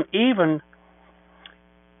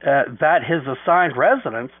his assigned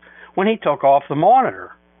residence when he took off the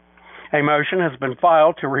monitor. A motion has been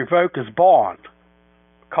filed to revoke his bond,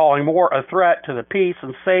 calling Moore a threat to the peace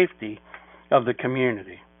and safety of the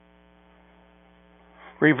community.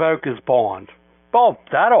 Revoke his bond. Well,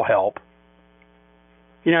 that'll help.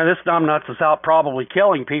 This numbnuts is out probably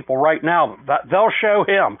killing people right now. They'll show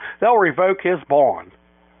him. They'll revoke his bond.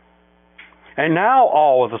 And now,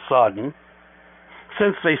 all of a sudden,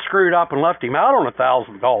 since they screwed up and left him out on a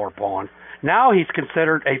 $1,000 bond, now he's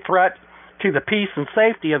considered a threat to the peace and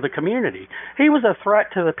safety of the community. He was a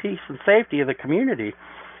threat to the peace and safety of the community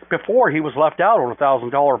before he was left out on a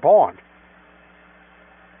 $1,000 bond.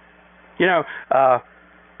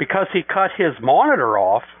 Because he cut his monitor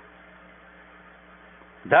off,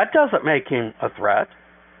 that doesn't make him a threat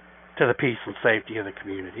to the peace and safety of the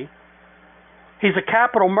community. He's a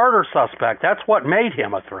capital murder suspect. That's what made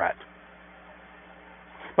him a threat.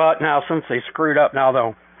 But now, since they screwed up, now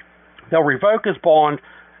they'll revoke his bond,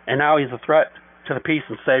 and now he's a threat to the peace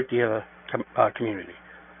and safety of the community.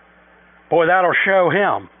 Boy, that'll show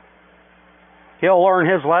him. He'll learn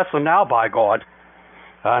his lesson now, by God.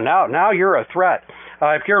 Now you're a threat.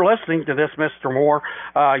 If you're listening to this, Mr. Moore,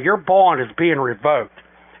 your bond is being revoked,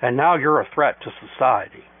 and now you're a threat to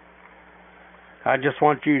society. I just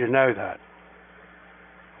want you to know that.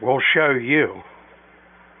 We'll show you.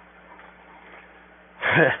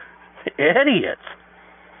 Idiots.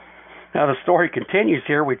 Now, the story continues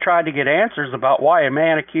here. We tried to get answers about why a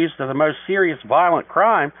man accused of the most serious violent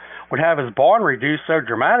crime would have his bond reduced so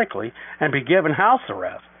dramatically and be given house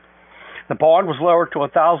arrest. The bond was lowered to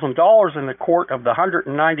 $1,000 in the court of the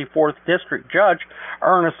 194th District Judge,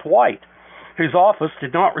 Ernest White, whose office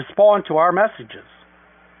did not respond to our messages.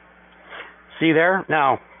 See there?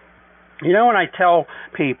 Now, when I tell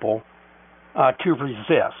people to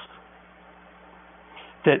resist,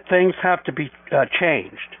 that things have to be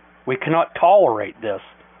changed. We cannot tolerate this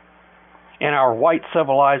in our white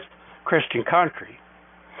civilized Christian country.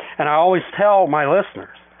 And I always tell my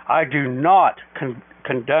listeners, I do not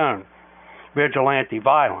condone vigilante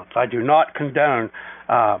violence. I do not condone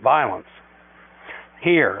violence.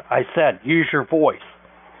 Here, I said, use your voice.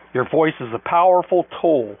 Your voice is a powerful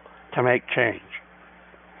tool to make change.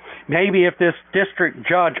 Maybe if this District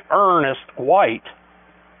Judge Ernest White,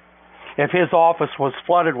 if his office was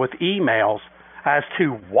flooded with emails as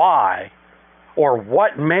to why or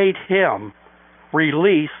what made him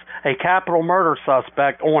release a capital murder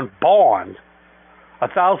suspect on bond,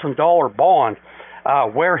 $1,000 bond,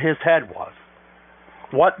 where his head was,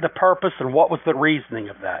 what the purpose and what was the reasoning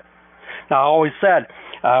of that. Now, I always said,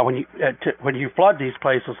 when you flood these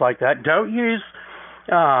places like that, don't use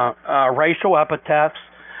racial epithets.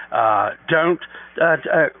 Don't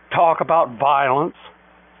talk about violence.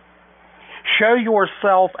 Show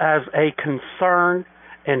yourself as a concerned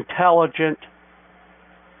intelligent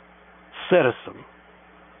citizen.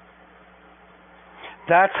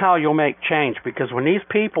 That's how you'll make change, because when these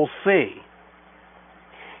people see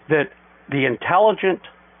that the intelligent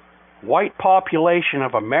white population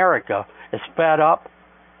of America is fed up,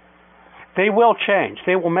 they will change.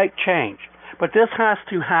 They will make change. But this has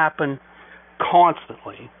to happen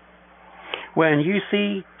constantly. When you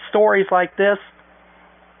see stories like this,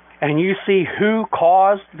 and you see who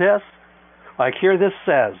caused this, like here this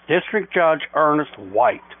says, District Judge Ernest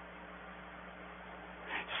White.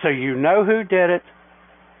 So you know who did it.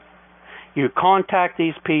 You contact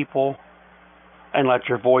these people and let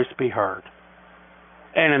your voice be heard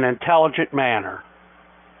in an intelligent manner.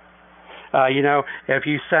 If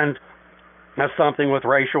you send something with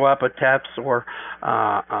racial epithets or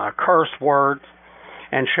curse words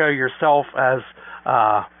and show yourself as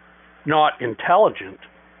not intelligent,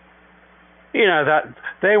 that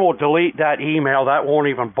they will delete that email. That won't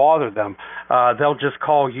even bother them. They'll just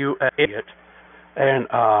call you an idiot and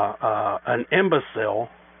an imbecile,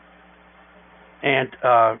 and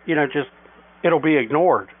it'll be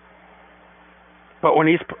ignored. But when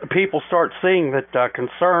these people start seeing that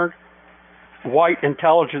concerned white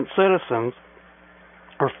intelligent citizens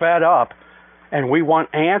are fed up and we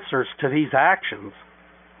want answers to these actions,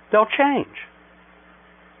 they'll change.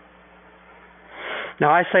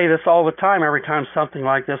 Now, I say this all the time, every time something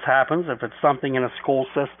like this happens, if it's something in a school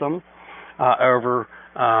system over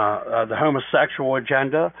the homosexual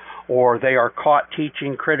agenda, or they are caught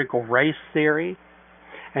teaching critical race theory,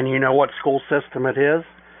 and you know what school system it is.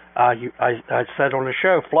 I said on the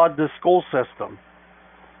show, flood the school system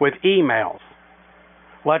with emails.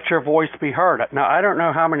 Let your voice be heard. Now, I don't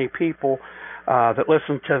know how many people that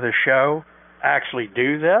listen to the show actually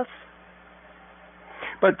do this,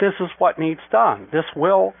 but this is what needs done. This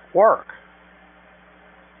will work.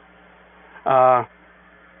 The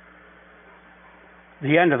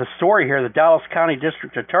end of the story here, the Dallas County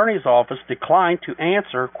District Attorney's Office declined to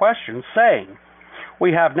answer questions, saying,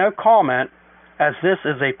 "We have no comment as this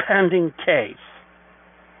is a pending case.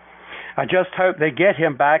 I just hope they get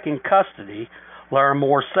him back in custody,"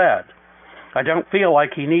 Larimore said. "I don't feel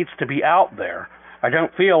like he needs to be out there. I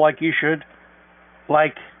don't feel like you should.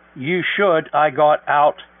 I got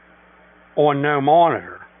out on no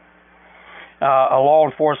monitor." A law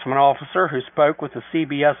enforcement officer who spoke with the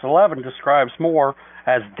CBS 11 describes Moore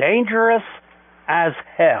as dangerous as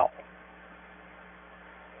hell.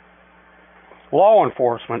 Law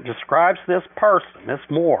enforcement describes this person, this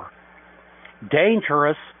Moore,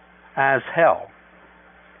 dangerous as hell.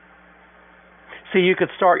 See, you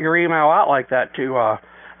could start your email out like that to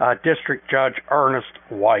District Judge Ernest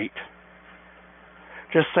White.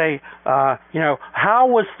 Just say, how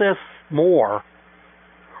was this Moore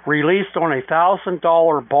released on a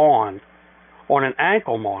 $1,000 bond on an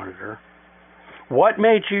ankle monitor? What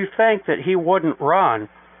made you think that he wouldn't run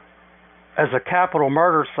as a capital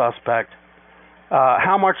murder suspect?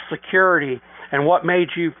 How much security, and what made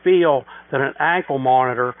you feel that an ankle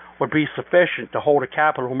monitor would be sufficient to hold a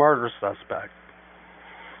capital murder suspect?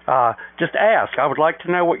 Just ask. I would like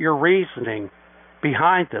to know what your reasoning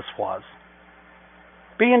behind this was.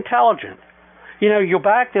 Be intelligent. You'll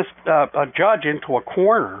back this a judge into a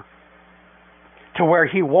corner to where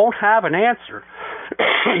he won't have an answer.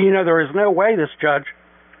 There is no way this judge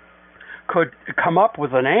could come up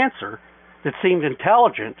with an answer that seemed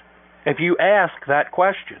intelligent if you ask that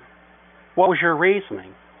question. What was your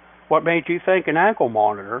reasoning? What made you think an ankle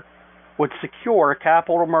monitor would secure a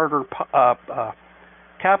capital murder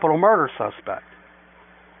suspect?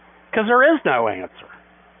 Because there is no answer.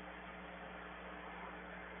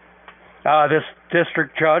 This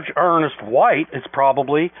District Judge, Ernest White, is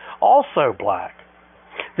probably also black.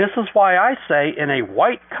 This is why I say in a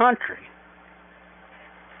white country,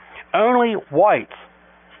 only whites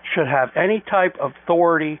should have any type of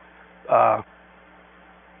authority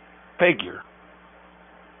figure.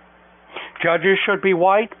 Judges should be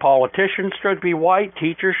white, politicians should be white,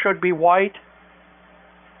 teachers should be white.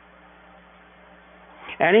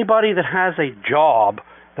 Anybody that has a job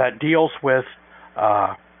that deals with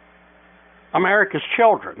America's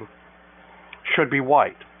children should be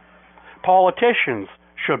white. Politicians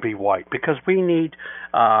should be white, because we need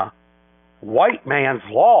white man's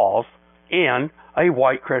laws in a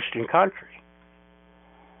white Christian country.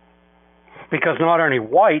 Because not only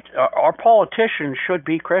white, our politicians should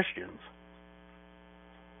be Christians.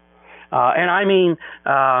 And I mean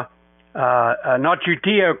not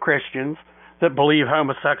Judeo-Christians that believe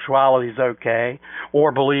homosexuality is okay,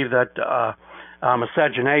 or believe that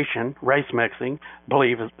miscegenation, race mixing,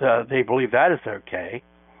 they believe that is okay,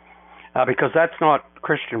 because that's not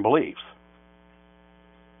Christian beliefs.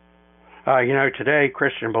 Today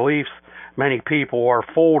Christian beliefs, many people are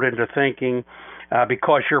fooled into thinking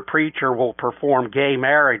because your preacher will perform gay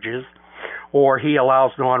marriages or he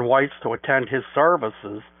allows non-whites to attend his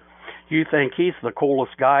services, you think he's the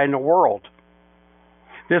coolest guy in the world.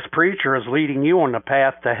 This preacher is leading you on the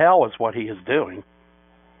path to hell is what he is doing.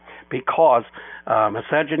 Because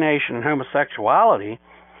miscegenation and homosexuality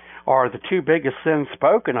are the two biggest sins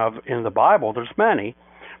spoken of in the Bible. There's many,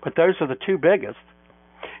 but those are the two biggest.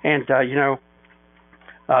 And,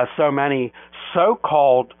 so many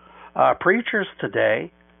so-called preachers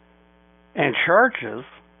today and churches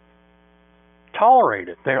tolerate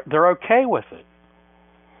it. They're okay with it.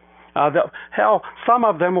 Hell, some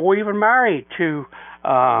of them will even marry two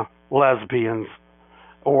lesbians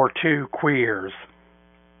or two queers.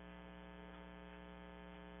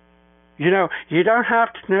 You don't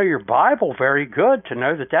have to know your Bible very good to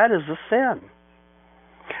know that is a sin.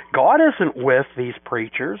 God isn't with these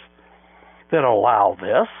preachers that allow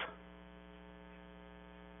this.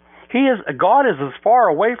 God is as far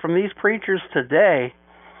away from these preachers today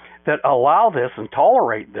that allow this and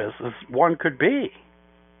tolerate this as one could be.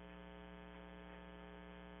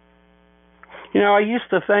 I used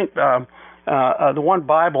to think the one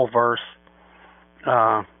Bible verse,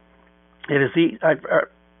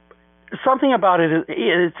 something about it,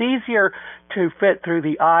 it's easier to fit through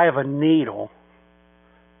the eye of a needle.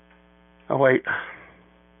 Oh, wait.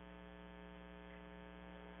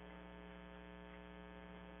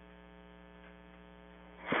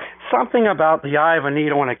 Something about the eye of a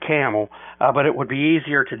needle in a camel, but it would be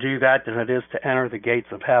easier to do that than it is to enter the gates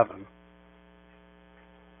of heaven.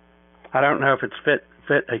 I don't know if it's fit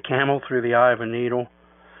a camel through the eye of a needle.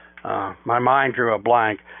 My mind drew a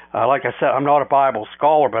blank. Like I said, I'm not a Bible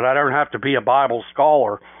scholar, but I don't have to be a Bible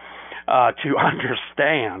scholar to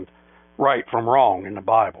understand right from wrong in the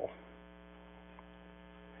Bible.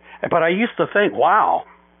 But I used to think, wow,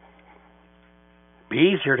 it'd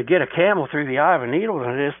be easier to get a camel through the eye of a needle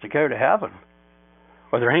than it is to go to heaven.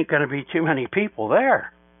 Or there ain't going to be too many people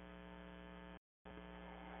there.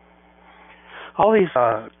 All these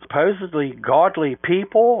supposedly godly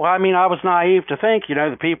people, I was naive to think,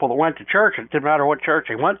 the people that went to church, it didn't matter what church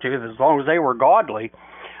they went to, as long as they were godly,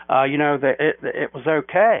 that it was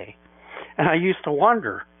okay. And I used to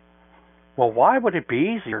wonder, well, why would it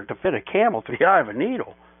be easier to fit a camel through the eye of a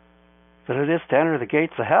needle than it is to enter the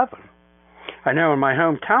gates of heaven? I know in my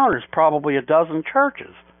hometown there's probably a dozen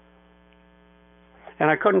churches. And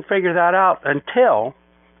I couldn't figure that out until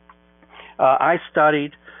I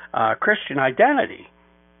studied Christian identity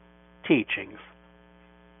teachings.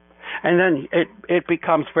 And then it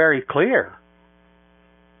becomes very clear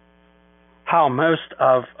how most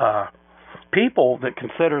of people that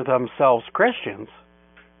consider themselves Christians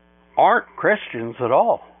aren't Christians at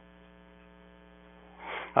all.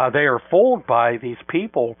 They are fooled by these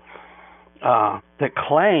people that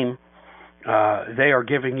claim they are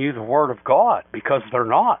giving you the Word of God, because they're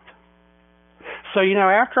not. So,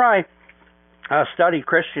 after I studied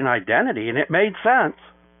Christian identity, and it made sense.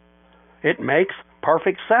 It makes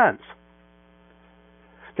perfect sense.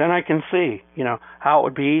 Then I can see, how it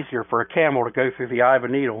would be easier for a camel to go through the eye of a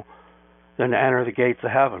needle than to enter the gates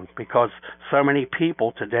of heaven, because so many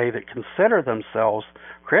people today that consider themselves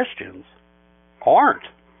Christians aren't.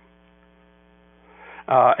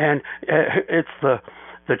 And it's the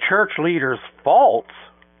church leaders' fault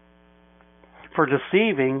for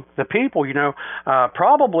deceiving the people.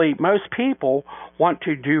 Probably most people want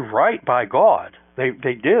to do right by God. They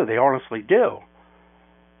do. They honestly do.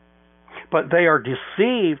 But they are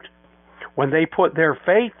deceived when they put their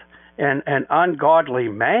faith in an ungodly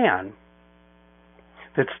man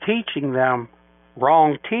that's teaching them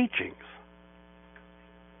wrong teachings.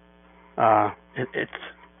 I'll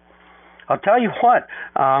tell you what.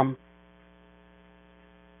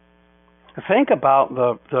 Think about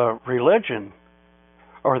the religion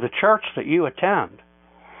or the church that you attend.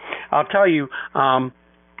 I'll tell you,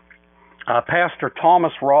 Pastor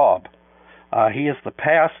Thomas Robb, he is the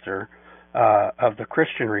pastor of the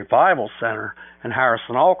Christian Revival Center in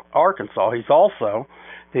Harrison, Arkansas. He's also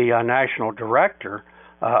the national director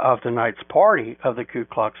of the Knights Party of the Ku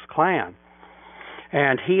Klux Klan.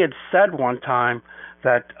 And he had said one time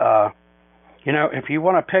that, if you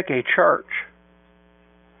want to pick a church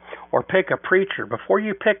or pick a preacher, before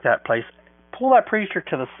you pick that place, pull that preacher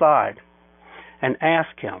to the side and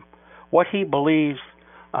ask him what he believes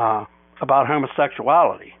about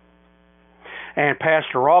homosexuality. And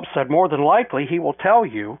Pastor Robb said more than likely he will tell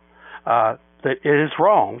you that it is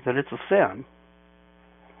wrong, that it's a sin.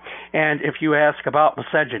 And if you ask about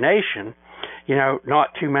miscegenation,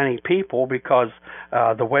 not too many people, because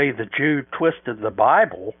the way the Jew twisted the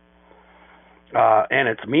Bible, and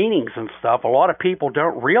its meanings and stuff, a lot of people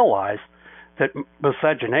don't realize that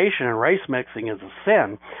miscegenation and race mixing is a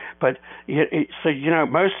sin. But so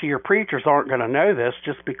most of your preachers aren't going to know this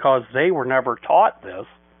just because they were never taught this,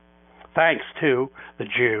 thanks to the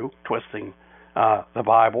Jew twisting the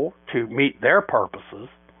Bible to meet their purposes.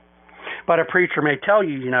 But a preacher may tell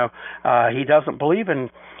you, he doesn't believe in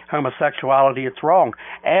homosexuality, it's wrong.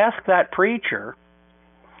 Ask that preacher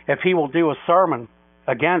if he will do a sermon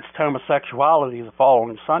against homosexuality the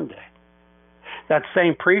following Sunday. That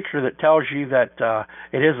same preacher that tells you that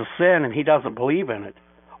it is a sin and he doesn't believe in it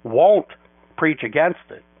won't preach against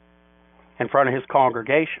it in front of his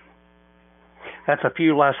congregation. That's a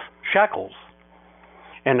few less shekels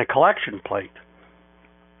in the collection plate.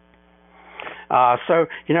 So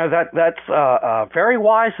that's very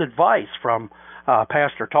wise advice from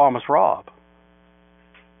Pastor Thomas Robb.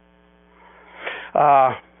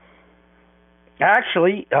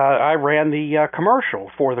 Actually, I ran the commercial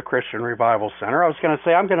for the Christian Revival Center. I was going to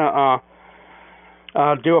say I'm going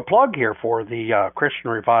to do a plug here for the Christian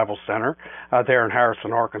Revival Center there in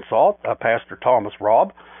Harrison, Arkansas. Pastor Thomas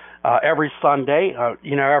Robb. Every Sunday,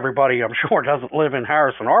 everybody I'm sure doesn't live in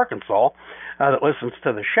Harrison, Arkansas that listens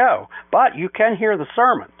to the show, but you can hear the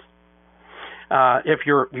sermons. If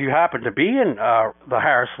you happen to be in the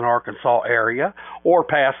Harrison, Arkansas area or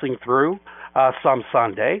passing through some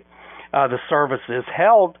Sunday, the service is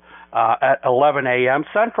held at 11 a.m.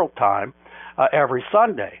 Central Time every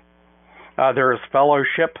Sunday. There is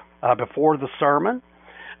fellowship before the sermon,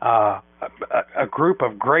 a group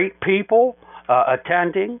of great people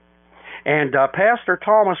attending, and Pastor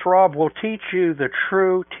Thomas Robb will teach you the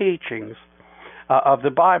true teachings of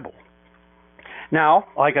the Bible. Now,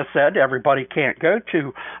 like I said, everybody can't go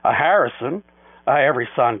to Harrison every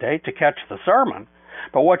Sunday to catch the sermon,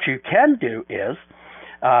 but what you can do is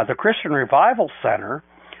the Christian Revival Center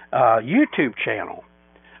YouTube channel.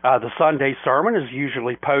 The Sunday sermon is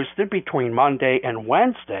usually posted between Monday and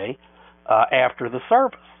Wednesday after the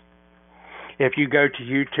service. If you go to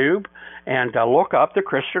YouTube and look up the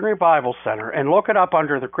Christian Revival Center and look it up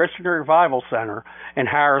under the Christian Revival Center in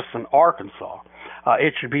Harrison, Arkansas,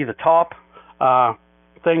 it should be the top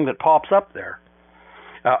thing that pops up there.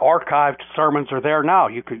 Archived sermons are there now.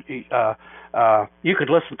 You could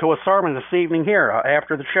listen to a sermon this evening here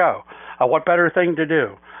after the show. What better thing to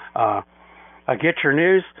do? Get your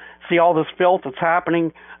news, see all this filth that's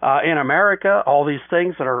happening in America, all these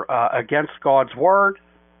things that are against God's Word.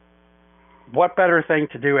 What better thing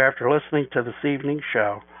to do after listening to this evening's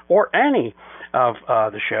show, or any of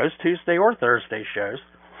the shows, Tuesday or Thursday shows?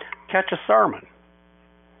 Catch a sermon.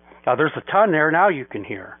 There's a ton there now you can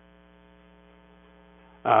hear.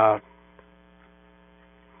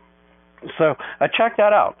 So check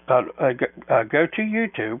that out. Go to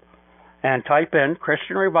YouTube and type in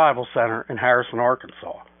Christian Revival Center in Harrison,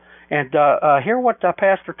 Arkansas, and hear what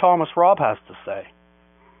Pastor Thomas Robb has to say.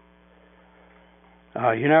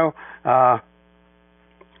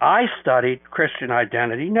 I studied Christian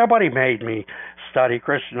identity. Nobody made me study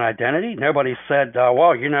Christian identity. Nobody said,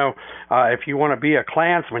 if you want to be a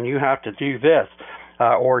Klansman, you have to do this,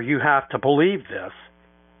 or you have to believe this.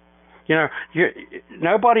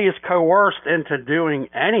 Nobody is coerced into doing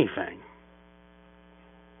anything.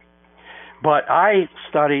 But I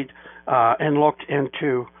studied and looked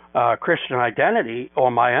into Christian identity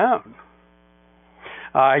on my own.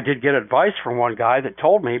 I did get advice from one guy that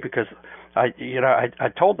told me, because I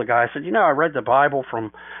told the guy, I said, I read the Bible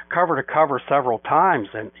from cover to cover several times,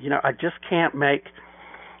 and I just can't make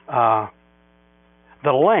the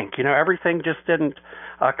link. Everything just didn't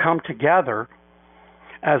come together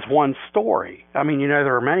as one story. I mean,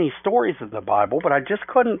 there are many stories in the Bible, but I just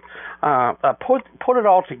couldn't put it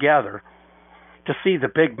all together to see the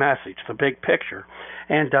big message, the big picture.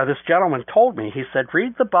 And this gentleman told me, he said,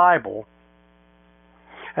 read the Bible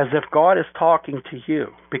as if God is talking to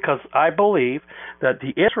you, because I believe that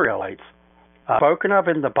the Israelites spoken of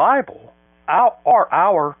in the Bible are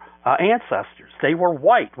our ancestors. They were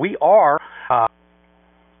white. We are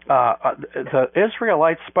the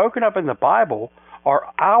Israelites spoken of in the Bible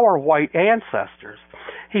are our white ancestors.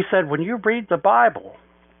 He said, when you read the Bible,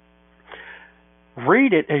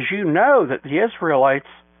 read it as you know that the Israelites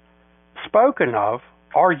spoken of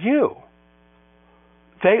are you.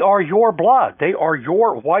 They are your blood. They are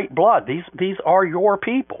your white blood. These are your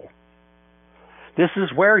people. This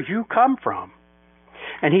is where you come from.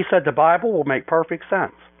 And he said the Bible will make perfect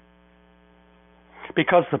sense,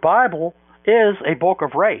 because the Bible is a book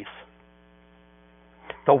of race.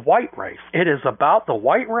 The white race. It is about the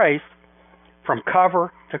white race from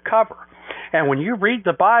cover to cover. And when you read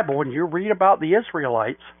the Bible, when you read about the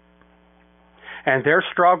Israelites, and their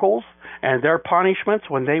struggles and their punishments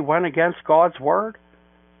when they went against God's word,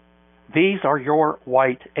 these are your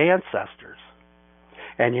white ancestors.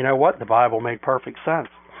 And you know what? The Bible made perfect sense.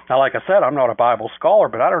 Now, like I said, I'm not a Bible scholar,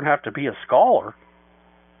 but I don't have to be a scholar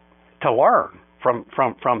to learn from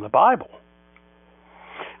the Bible.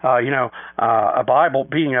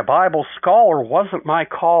 Being a Bible scholar wasn't my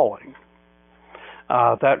calling.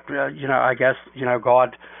 I guess,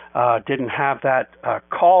 God didn't have that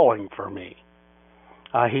calling for me.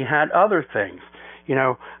 He had other things.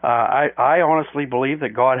 I honestly believe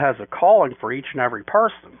that God has a calling for each and every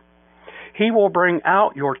person. He will bring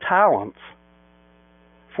out your talents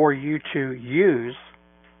for you to use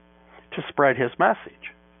to spread His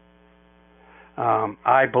message.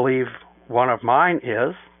 I believe one of mine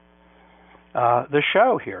is the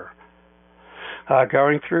show here.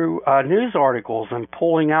 Going through news articles and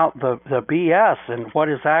pulling out the BS and what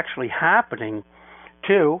is actually happening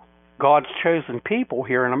to God's chosen people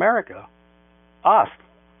here in America. Us,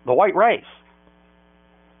 the white race.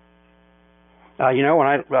 When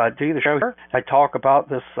I do the show here, I talk about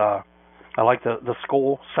this, I like the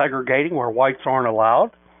school segregating where whites aren't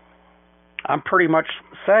allowed. I'm pretty much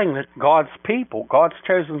saying that God's people, God's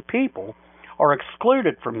chosen people, are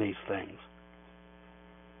excluded from these things.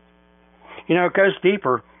 It goes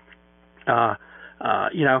deeper. When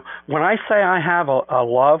I say I have a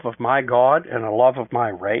love of my God and a love of my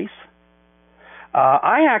race,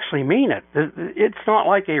 I actually mean it. It's not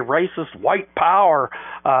like a racist white power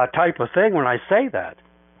type of thing when I say that.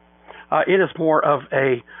 It is more of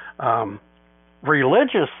a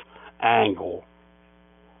religious angle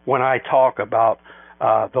when I talk about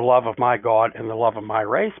the love of my God and the love of my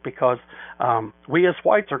race, because we as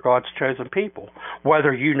whites are God's chosen people.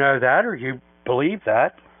 Whether you know that or you believe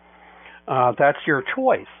that, that's your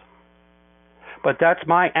choice. But that's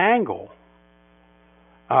my angle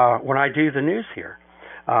when I do the news here.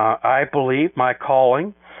 I believe my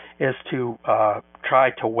calling is to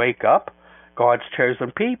try to wake up God's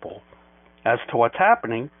chosen people as to what's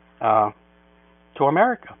happening to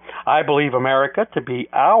America. I believe America to be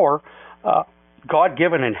our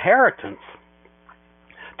God-given inheritance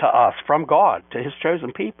to us from God, to His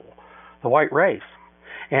chosen people, the white race.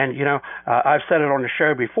 And, I've said it on the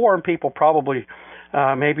show before, and people probably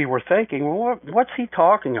maybe were thinking, well, what's he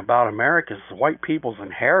talking about, America's white people's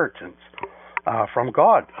inheritance from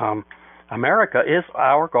God? America is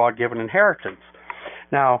our God-given inheritance.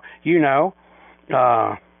 Now,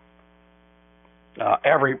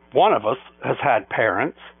 every one of us has had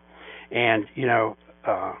parents, and,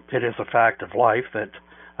 it is a fact of life that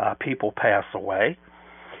people pass away.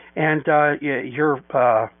 And your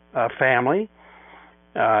family,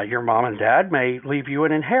 your mom and dad, may leave you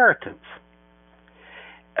an inheritance.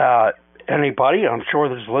 Anybody, I'm sure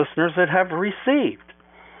there's listeners that have received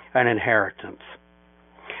an inheritance.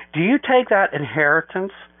 Do you take that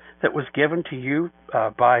inheritance that was given to you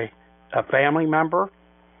by a family member?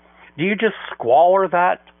 Do you just squander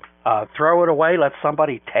that, throw it away, let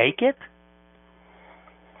somebody take it?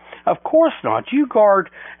 Of course not. You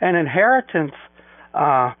guard an inheritance,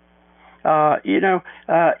 even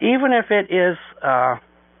if it is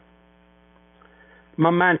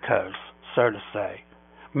mementos, so to say,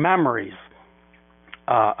 memories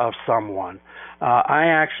of someone. I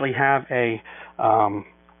actually have an arm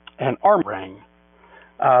ring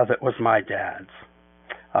that was my dad's.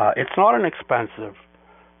 It's not an expensive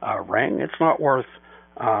ring. It's not worth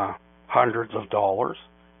hundreds of dollars.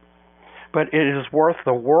 But it is worth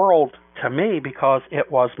the world to me because it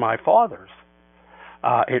was my father's.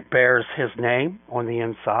 It bears his name on the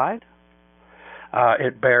inside.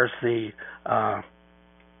 It bears the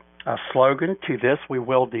slogan, "To this we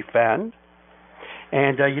will defend."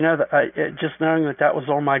 And, just knowing that was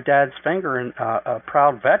on my dad's finger, and a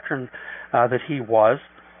proud veteran that he was,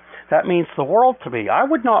 that means the world to me. I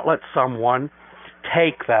would not let someone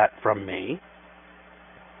take that from me.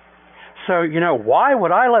 So, why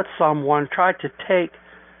would I let someone try to take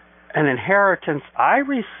an inheritance I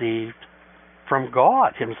received from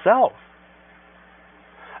God Himself?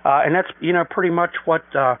 And that's, pretty much what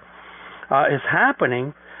is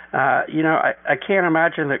happening. I can't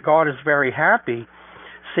imagine that God is very happy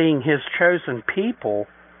seeing His chosen people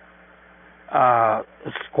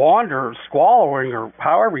squallering, or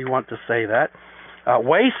however you want to say that,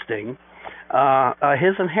 wasting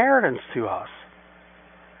His inheritance to us.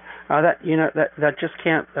 That just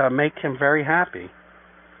can't make Him very happy.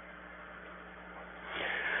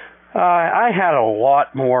 I had a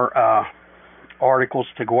lot more articles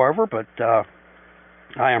to go over, but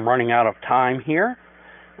I am running out of time here.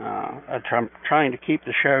 I'm trying to keep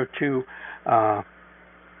the show to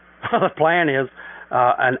the plan is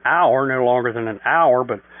an hour, no longer than an hour,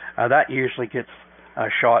 but that usually gets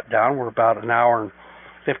shot down. We're about an hour and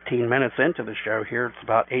 15 minutes into the show here. It's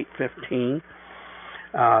about 8:15.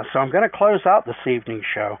 So I'm going to close out this evening's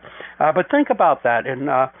show. But think about that and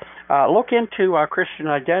look into Christian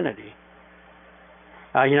identity.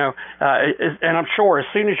 And I'm sure as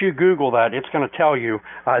soon as you Google that, it's going to tell you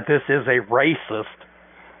this is a racist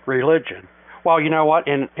religion. Well, you know what?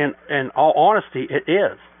 In all honesty, it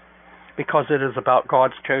is, because it is about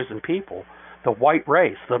God's chosen people, the white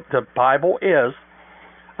race. The Bible is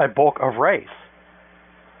a book of race.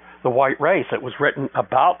 The white race. It was written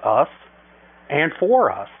about us and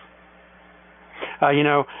for us.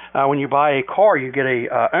 When you buy a car, you get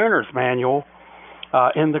a owner's manual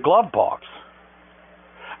in the glove box.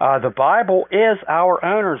 The Bible is our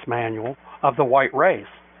owner's manual of the white race.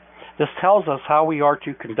 This tells us how we are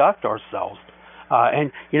to conduct ourselves.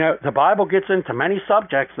 The Bible gets into many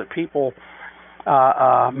subjects that people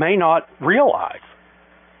may not realize.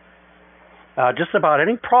 Just about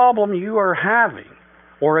any problem you are having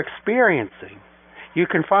or experiencing, you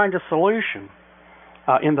can find a solution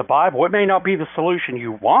in the Bible. It may not be the solution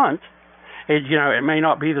you want. It may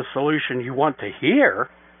not be the solution you want to hear,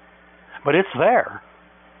 but it's there.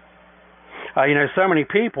 So many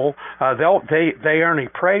people, they only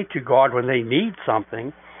pray to God when they need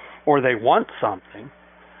something or they want something.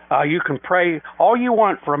 You can pray all you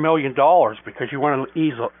want for $1 million because you want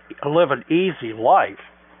to live an easy life.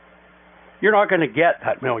 You're not going to get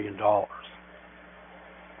that $1 million.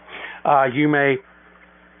 You may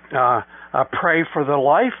pray for the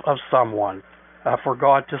life of someone, for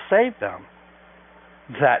God to save them.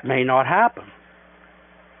 That may not happen.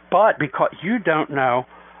 But because you don't know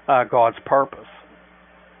God's purpose,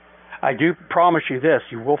 I do promise you this: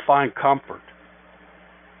 you will find comfort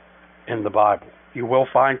in the Bible. You will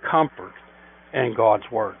find comfort in God's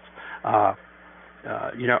words.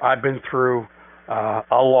 I've been through a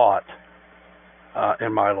lot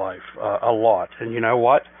in my life, a lot. And you know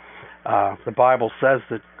what? The Bible says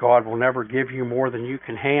that God will never give you more than you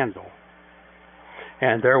can handle.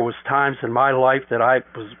 And there was times in my life that I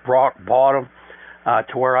was rock bottom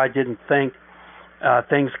to where I didn't think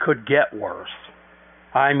things could get worse.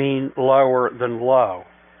 I mean, lower than low.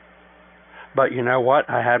 But you know what?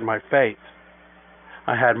 I had my faith.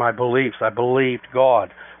 I had my beliefs. I believed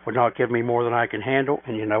God would not give me more than I can handle.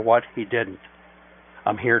 And you know what? He didn't.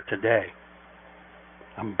 I'm here today.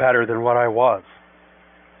 I'm better than what I was.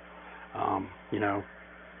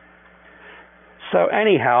 So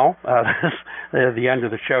anyhow, the end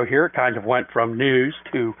of the show here kind of went from news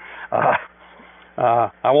to, I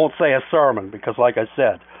won't say a sermon, because like I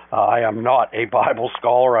said, I am not a Bible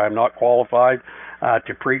scholar. I am not qualified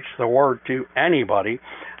to preach the word to anybody.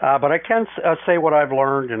 But I can say what I've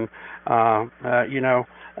learned and,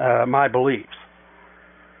 my beliefs.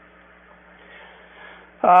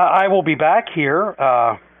 I will be back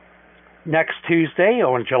here next Tuesday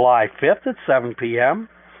on July 5th at 7 p.m.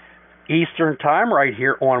 Eastern Time, right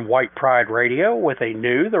here on White Pride Radio with the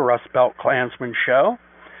Rustbelt Klansman show.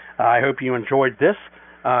 I hope you enjoyed this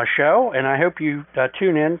show, and I hope you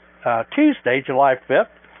tune in Tuesday, July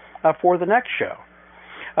 5th, for the next show.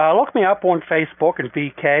 Look me up on Facebook and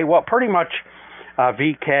VK. Well, pretty much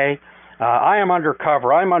VK. I am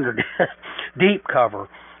undercover. I'm under deep cover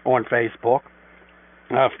on Facebook.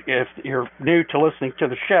 If you're new to listening to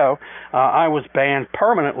the show, I was banned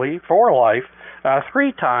permanently for life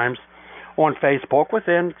 3 times on Facebook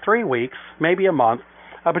within 3 weeks, maybe a month.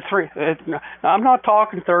 I'm not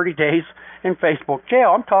talking 30 days in Facebook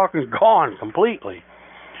jail. I'm talking gone completely,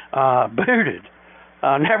 booted,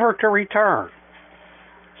 never to return.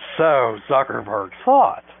 So Zuckerberg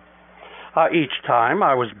thought. Each time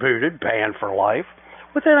I was booted, banned for life.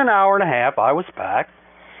 Within an hour and a half, I was back.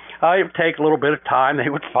 It would take a little bit of time. They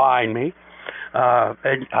would find me,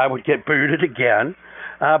 and I would get booted again.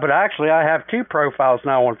 But actually, I have 2 profiles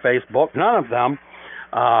now on Facebook. None of them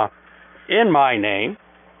in my name.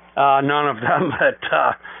 None of them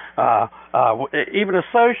that even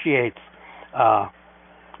associates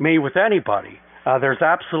me with anybody. There's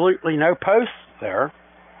absolutely no posts there.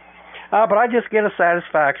 But I just get a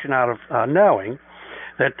satisfaction out of knowing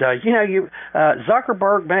that,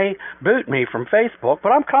 Zuckerberg may boot me from Facebook,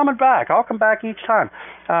 but I'm coming back. I'll come back each time.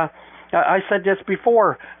 I said this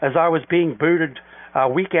before as I was being booted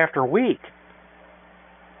week after week.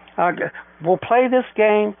 We'll play this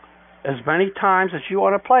game as many times as you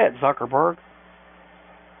want to play it, Zuckerberg.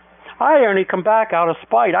 I only come back out of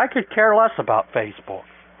spite. I could care less about Facebook.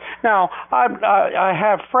 Now, I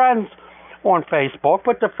have friends on Facebook,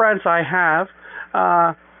 but the friends I have,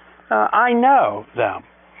 I know them.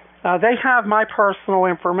 They have my personal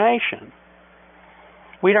information.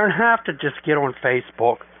 We don't have to just get on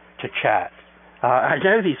Facebook to chat. I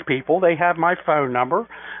know these people. They have my phone number.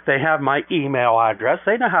 They have my email address.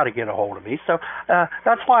 They know how to get a hold of me. So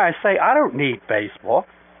that's why I say I don't need Facebook.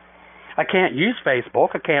 I can't use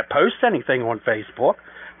Facebook. I can't post anything on Facebook,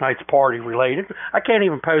 Knights Party related. I can't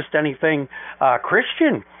even post anything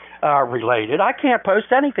Christian related. I can't post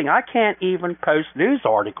anything. I can't even post news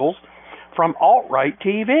articles from alt-right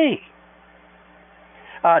TV.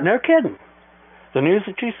 No kidding. The news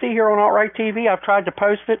that you see here on alt-right TV, I've tried to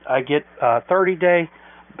post it. I get 30-day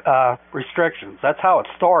restrictions. That's how it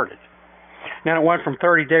started. Then it went from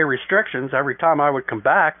 30-day restrictions every time I would come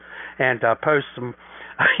back and post some,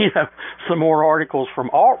 some more articles from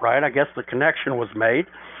alt-right. I guess the connection was made.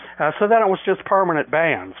 So then it was just permanent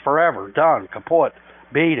bans, forever, done, kaput,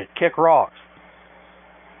 beat it, kick rocks.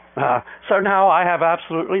 So now I have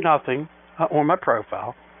absolutely nothing on my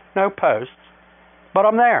profile, no posts, but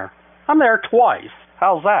I'm there. I'm there twice.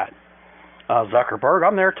 How's that? Zuckerberg,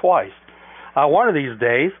 I'm there twice. One of these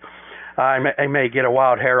days, I may get a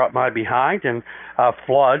wild hair up my behind and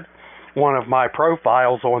flood one of my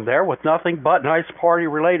profiles on there with nothing but Knights Party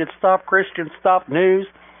related stuff, Christian stuff, news,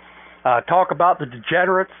 talk about the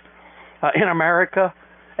degenerates in America,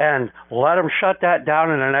 and let them shut that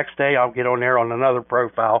down, and the next day I'll get on there on another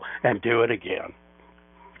profile and do it again,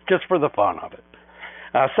 just for the fun of it.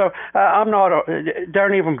 I'm not,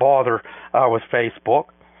 don't even bother with Facebook.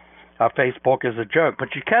 Facebook is a joke,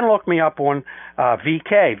 but you can look me up on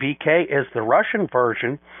VK. VK is the Russian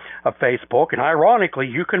version of Facebook, and ironically,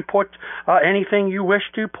 you can put anything you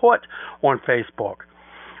wish to put on Facebook.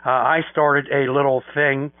 I started a little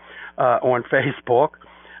thing on Facebook,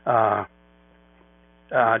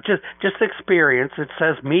 just experience. It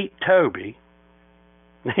says Meet Toby.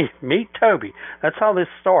 Meet Toby. That's how this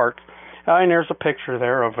starts. And there's a picture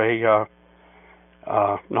there of a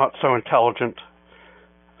not so intelligent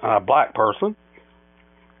black person.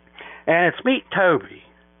 And it's Meet Toby.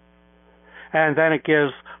 And then it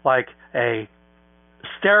gives like a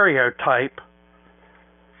stereotype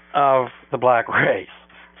of the black race.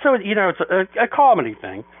 So, it's a comedy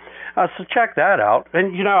thing. So check that out.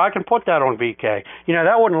 And, I can put that on VK.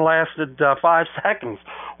 That wouldn't have lasted 5 seconds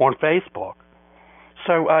on Facebook.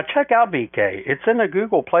 So check out VK. It's in the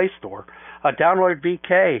Google Play Store. Download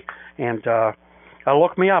VK and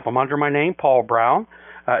look me up. I'm under my name, Paul Brown.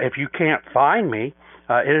 If you can't find me,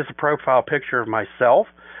 it is a profile picture of myself.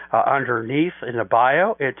 Underneath in the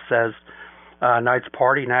bio, it says Knights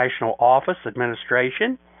Party National Office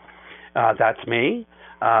Administration. That's me.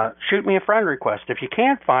 Shoot me a friend request. If you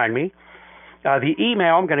can't find me, the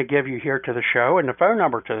email I'm going to give you here to the show and the phone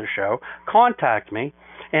number to the show, contact me.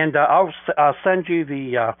 And I'll send you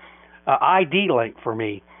the ID link for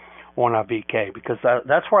me on VK, because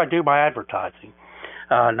that's where I do my advertising,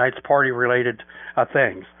 Knights Party related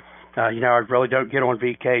things. I really don't get on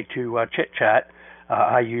VK to chit-chat.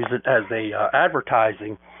 I use it as a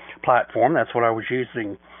advertising platform. That's what I was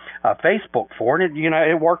using Facebook for. And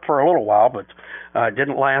it worked for a little while, but it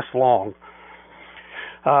didn't last long.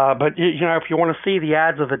 But, if you want to see the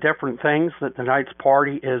ads of the different things that the Knights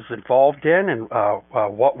Party is involved in and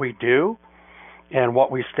what we do and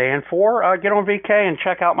what we stand for, get on VK and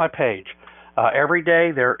check out my page. Every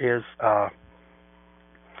day there is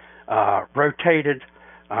rotated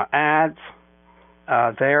ads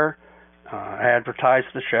there. Advertise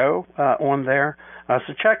the show on there.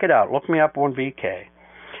 So check it out. Look me up on VK.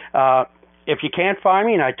 If you can't find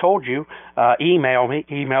me, and I told you, email me,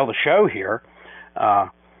 email the show here.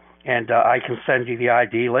 And I can send you the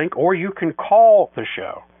ID link, or you can call the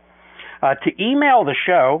show. To email the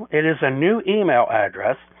show, it is a new email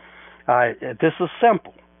address. This is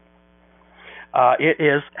simple. It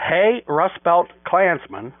is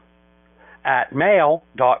heyrustbeltklansman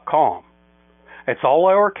 @mail.com. It's all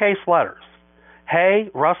lowercase letters.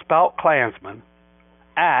 heyrustbeltklansman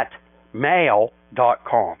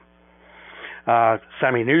 @mail.com.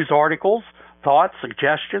 Send me news articles, thoughts,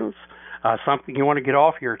 suggestions, something you want to get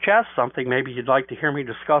off your chest, something maybe you'd like to hear me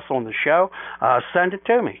discuss on the show, send it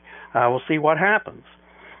to me. We'll see what happens.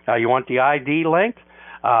 You want the ID link?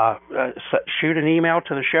 Shoot an email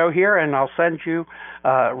to the show here, and I'll send you,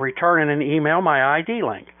 return in an email, my ID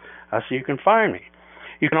link, so you can find me.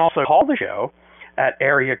 You can also call the show at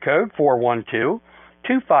area code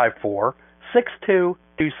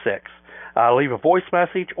 412-254-6226. Leave a voice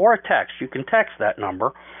message or a text. You can text that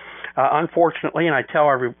number. Unfortunately, and I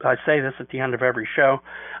say this at the end of every show,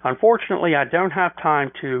 unfortunately, I don't have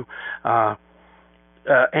time to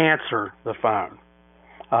answer the phone.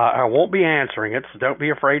 I won't be answering it, so don't be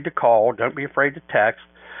afraid to call. Don't be afraid to text.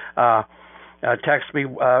 Text me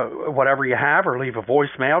whatever you have, or leave a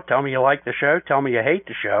voicemail. Tell me you like the show. Tell me you hate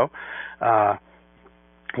the show.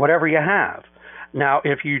 Whatever you have. Now,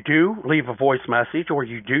 if you do leave a voice message, or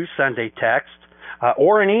you do send a text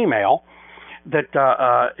or an email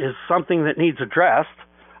that is something that needs addressed,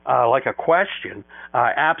 like a question,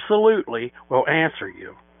 I absolutely will answer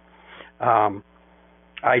you.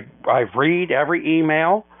 I read every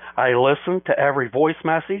email, I listen to every voice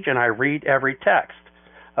message, and I read every text.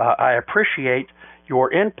 I appreciate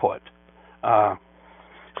your input.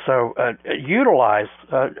 So utilize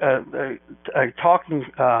talking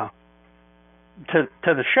to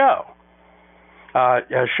the show.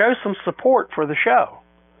 Show some support for the show.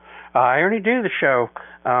 I only do the show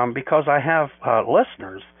because I have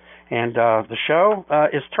listeners, and the show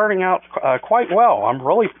is turning out quite well. I'm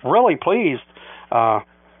really pleased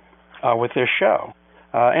with this show,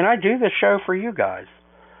 and I do this show for you guys.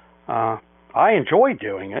 I enjoy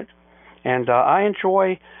doing it, and I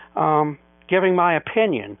enjoy giving my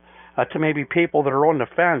opinion to maybe people that are on the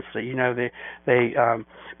fence. That they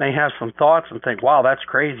may have some thoughts and think, "Wow, that's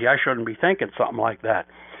crazy. I shouldn't be thinking something like that."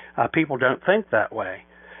 People don't think that way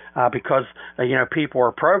because people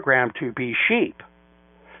are programmed to be sheep.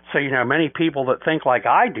 So many people that think like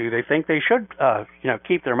I do, they think they should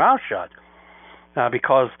keep their mouth shut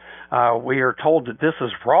because we are told that this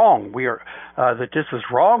is wrong. That this is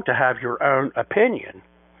wrong to have your own opinion.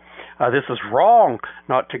 This is wrong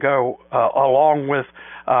not to go along with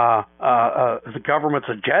the government's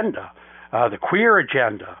agenda, the queer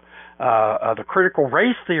agenda, the critical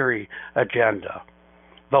race theory agenda,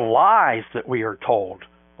 the lies that we are told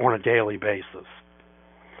on a daily basis.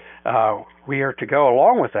 We are to go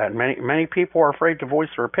along with that. Many people are afraid to voice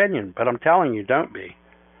their opinion, but I'm telling you, don't be,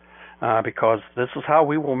 because this is how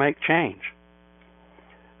we will make change,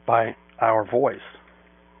 by our voice.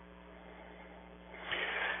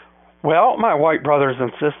 Well, my white brothers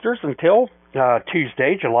and sisters, until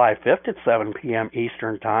Tuesday, July 5th at 7 p.m.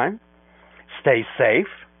 Eastern Time, stay safe,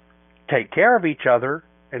 take care of each other,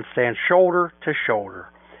 and stand shoulder to shoulder.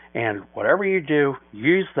 And whatever you do,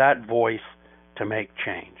 use that voice to make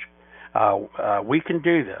change. We can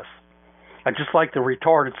do this. I just like the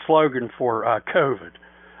retarded slogan for COVID.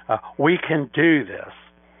 We can do this.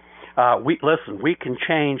 We can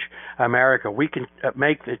change America. We can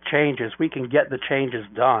make the changes. We can get the changes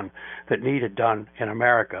done that needed done in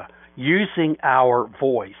America using our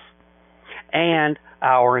voice and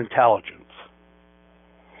our intelligence.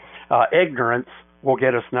 Ignorance will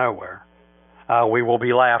get us nowhere. We will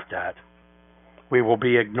be laughed at. We will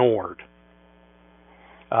be ignored.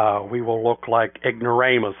 We will look like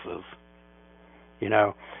ignoramuses.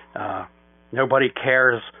 Nobody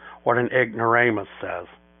cares what an ignoramus says.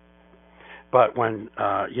 But when,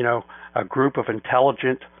 a group of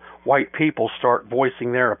intelligent white people start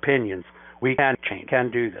voicing their opinions, we can change,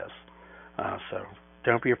 can do this. So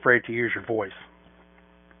don't be afraid to use your voice.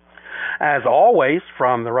 As always,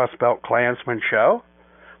 from the Rustbelt Klansman Show,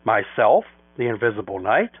 myself, the Invisible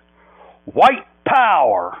Knight, White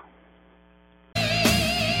Power!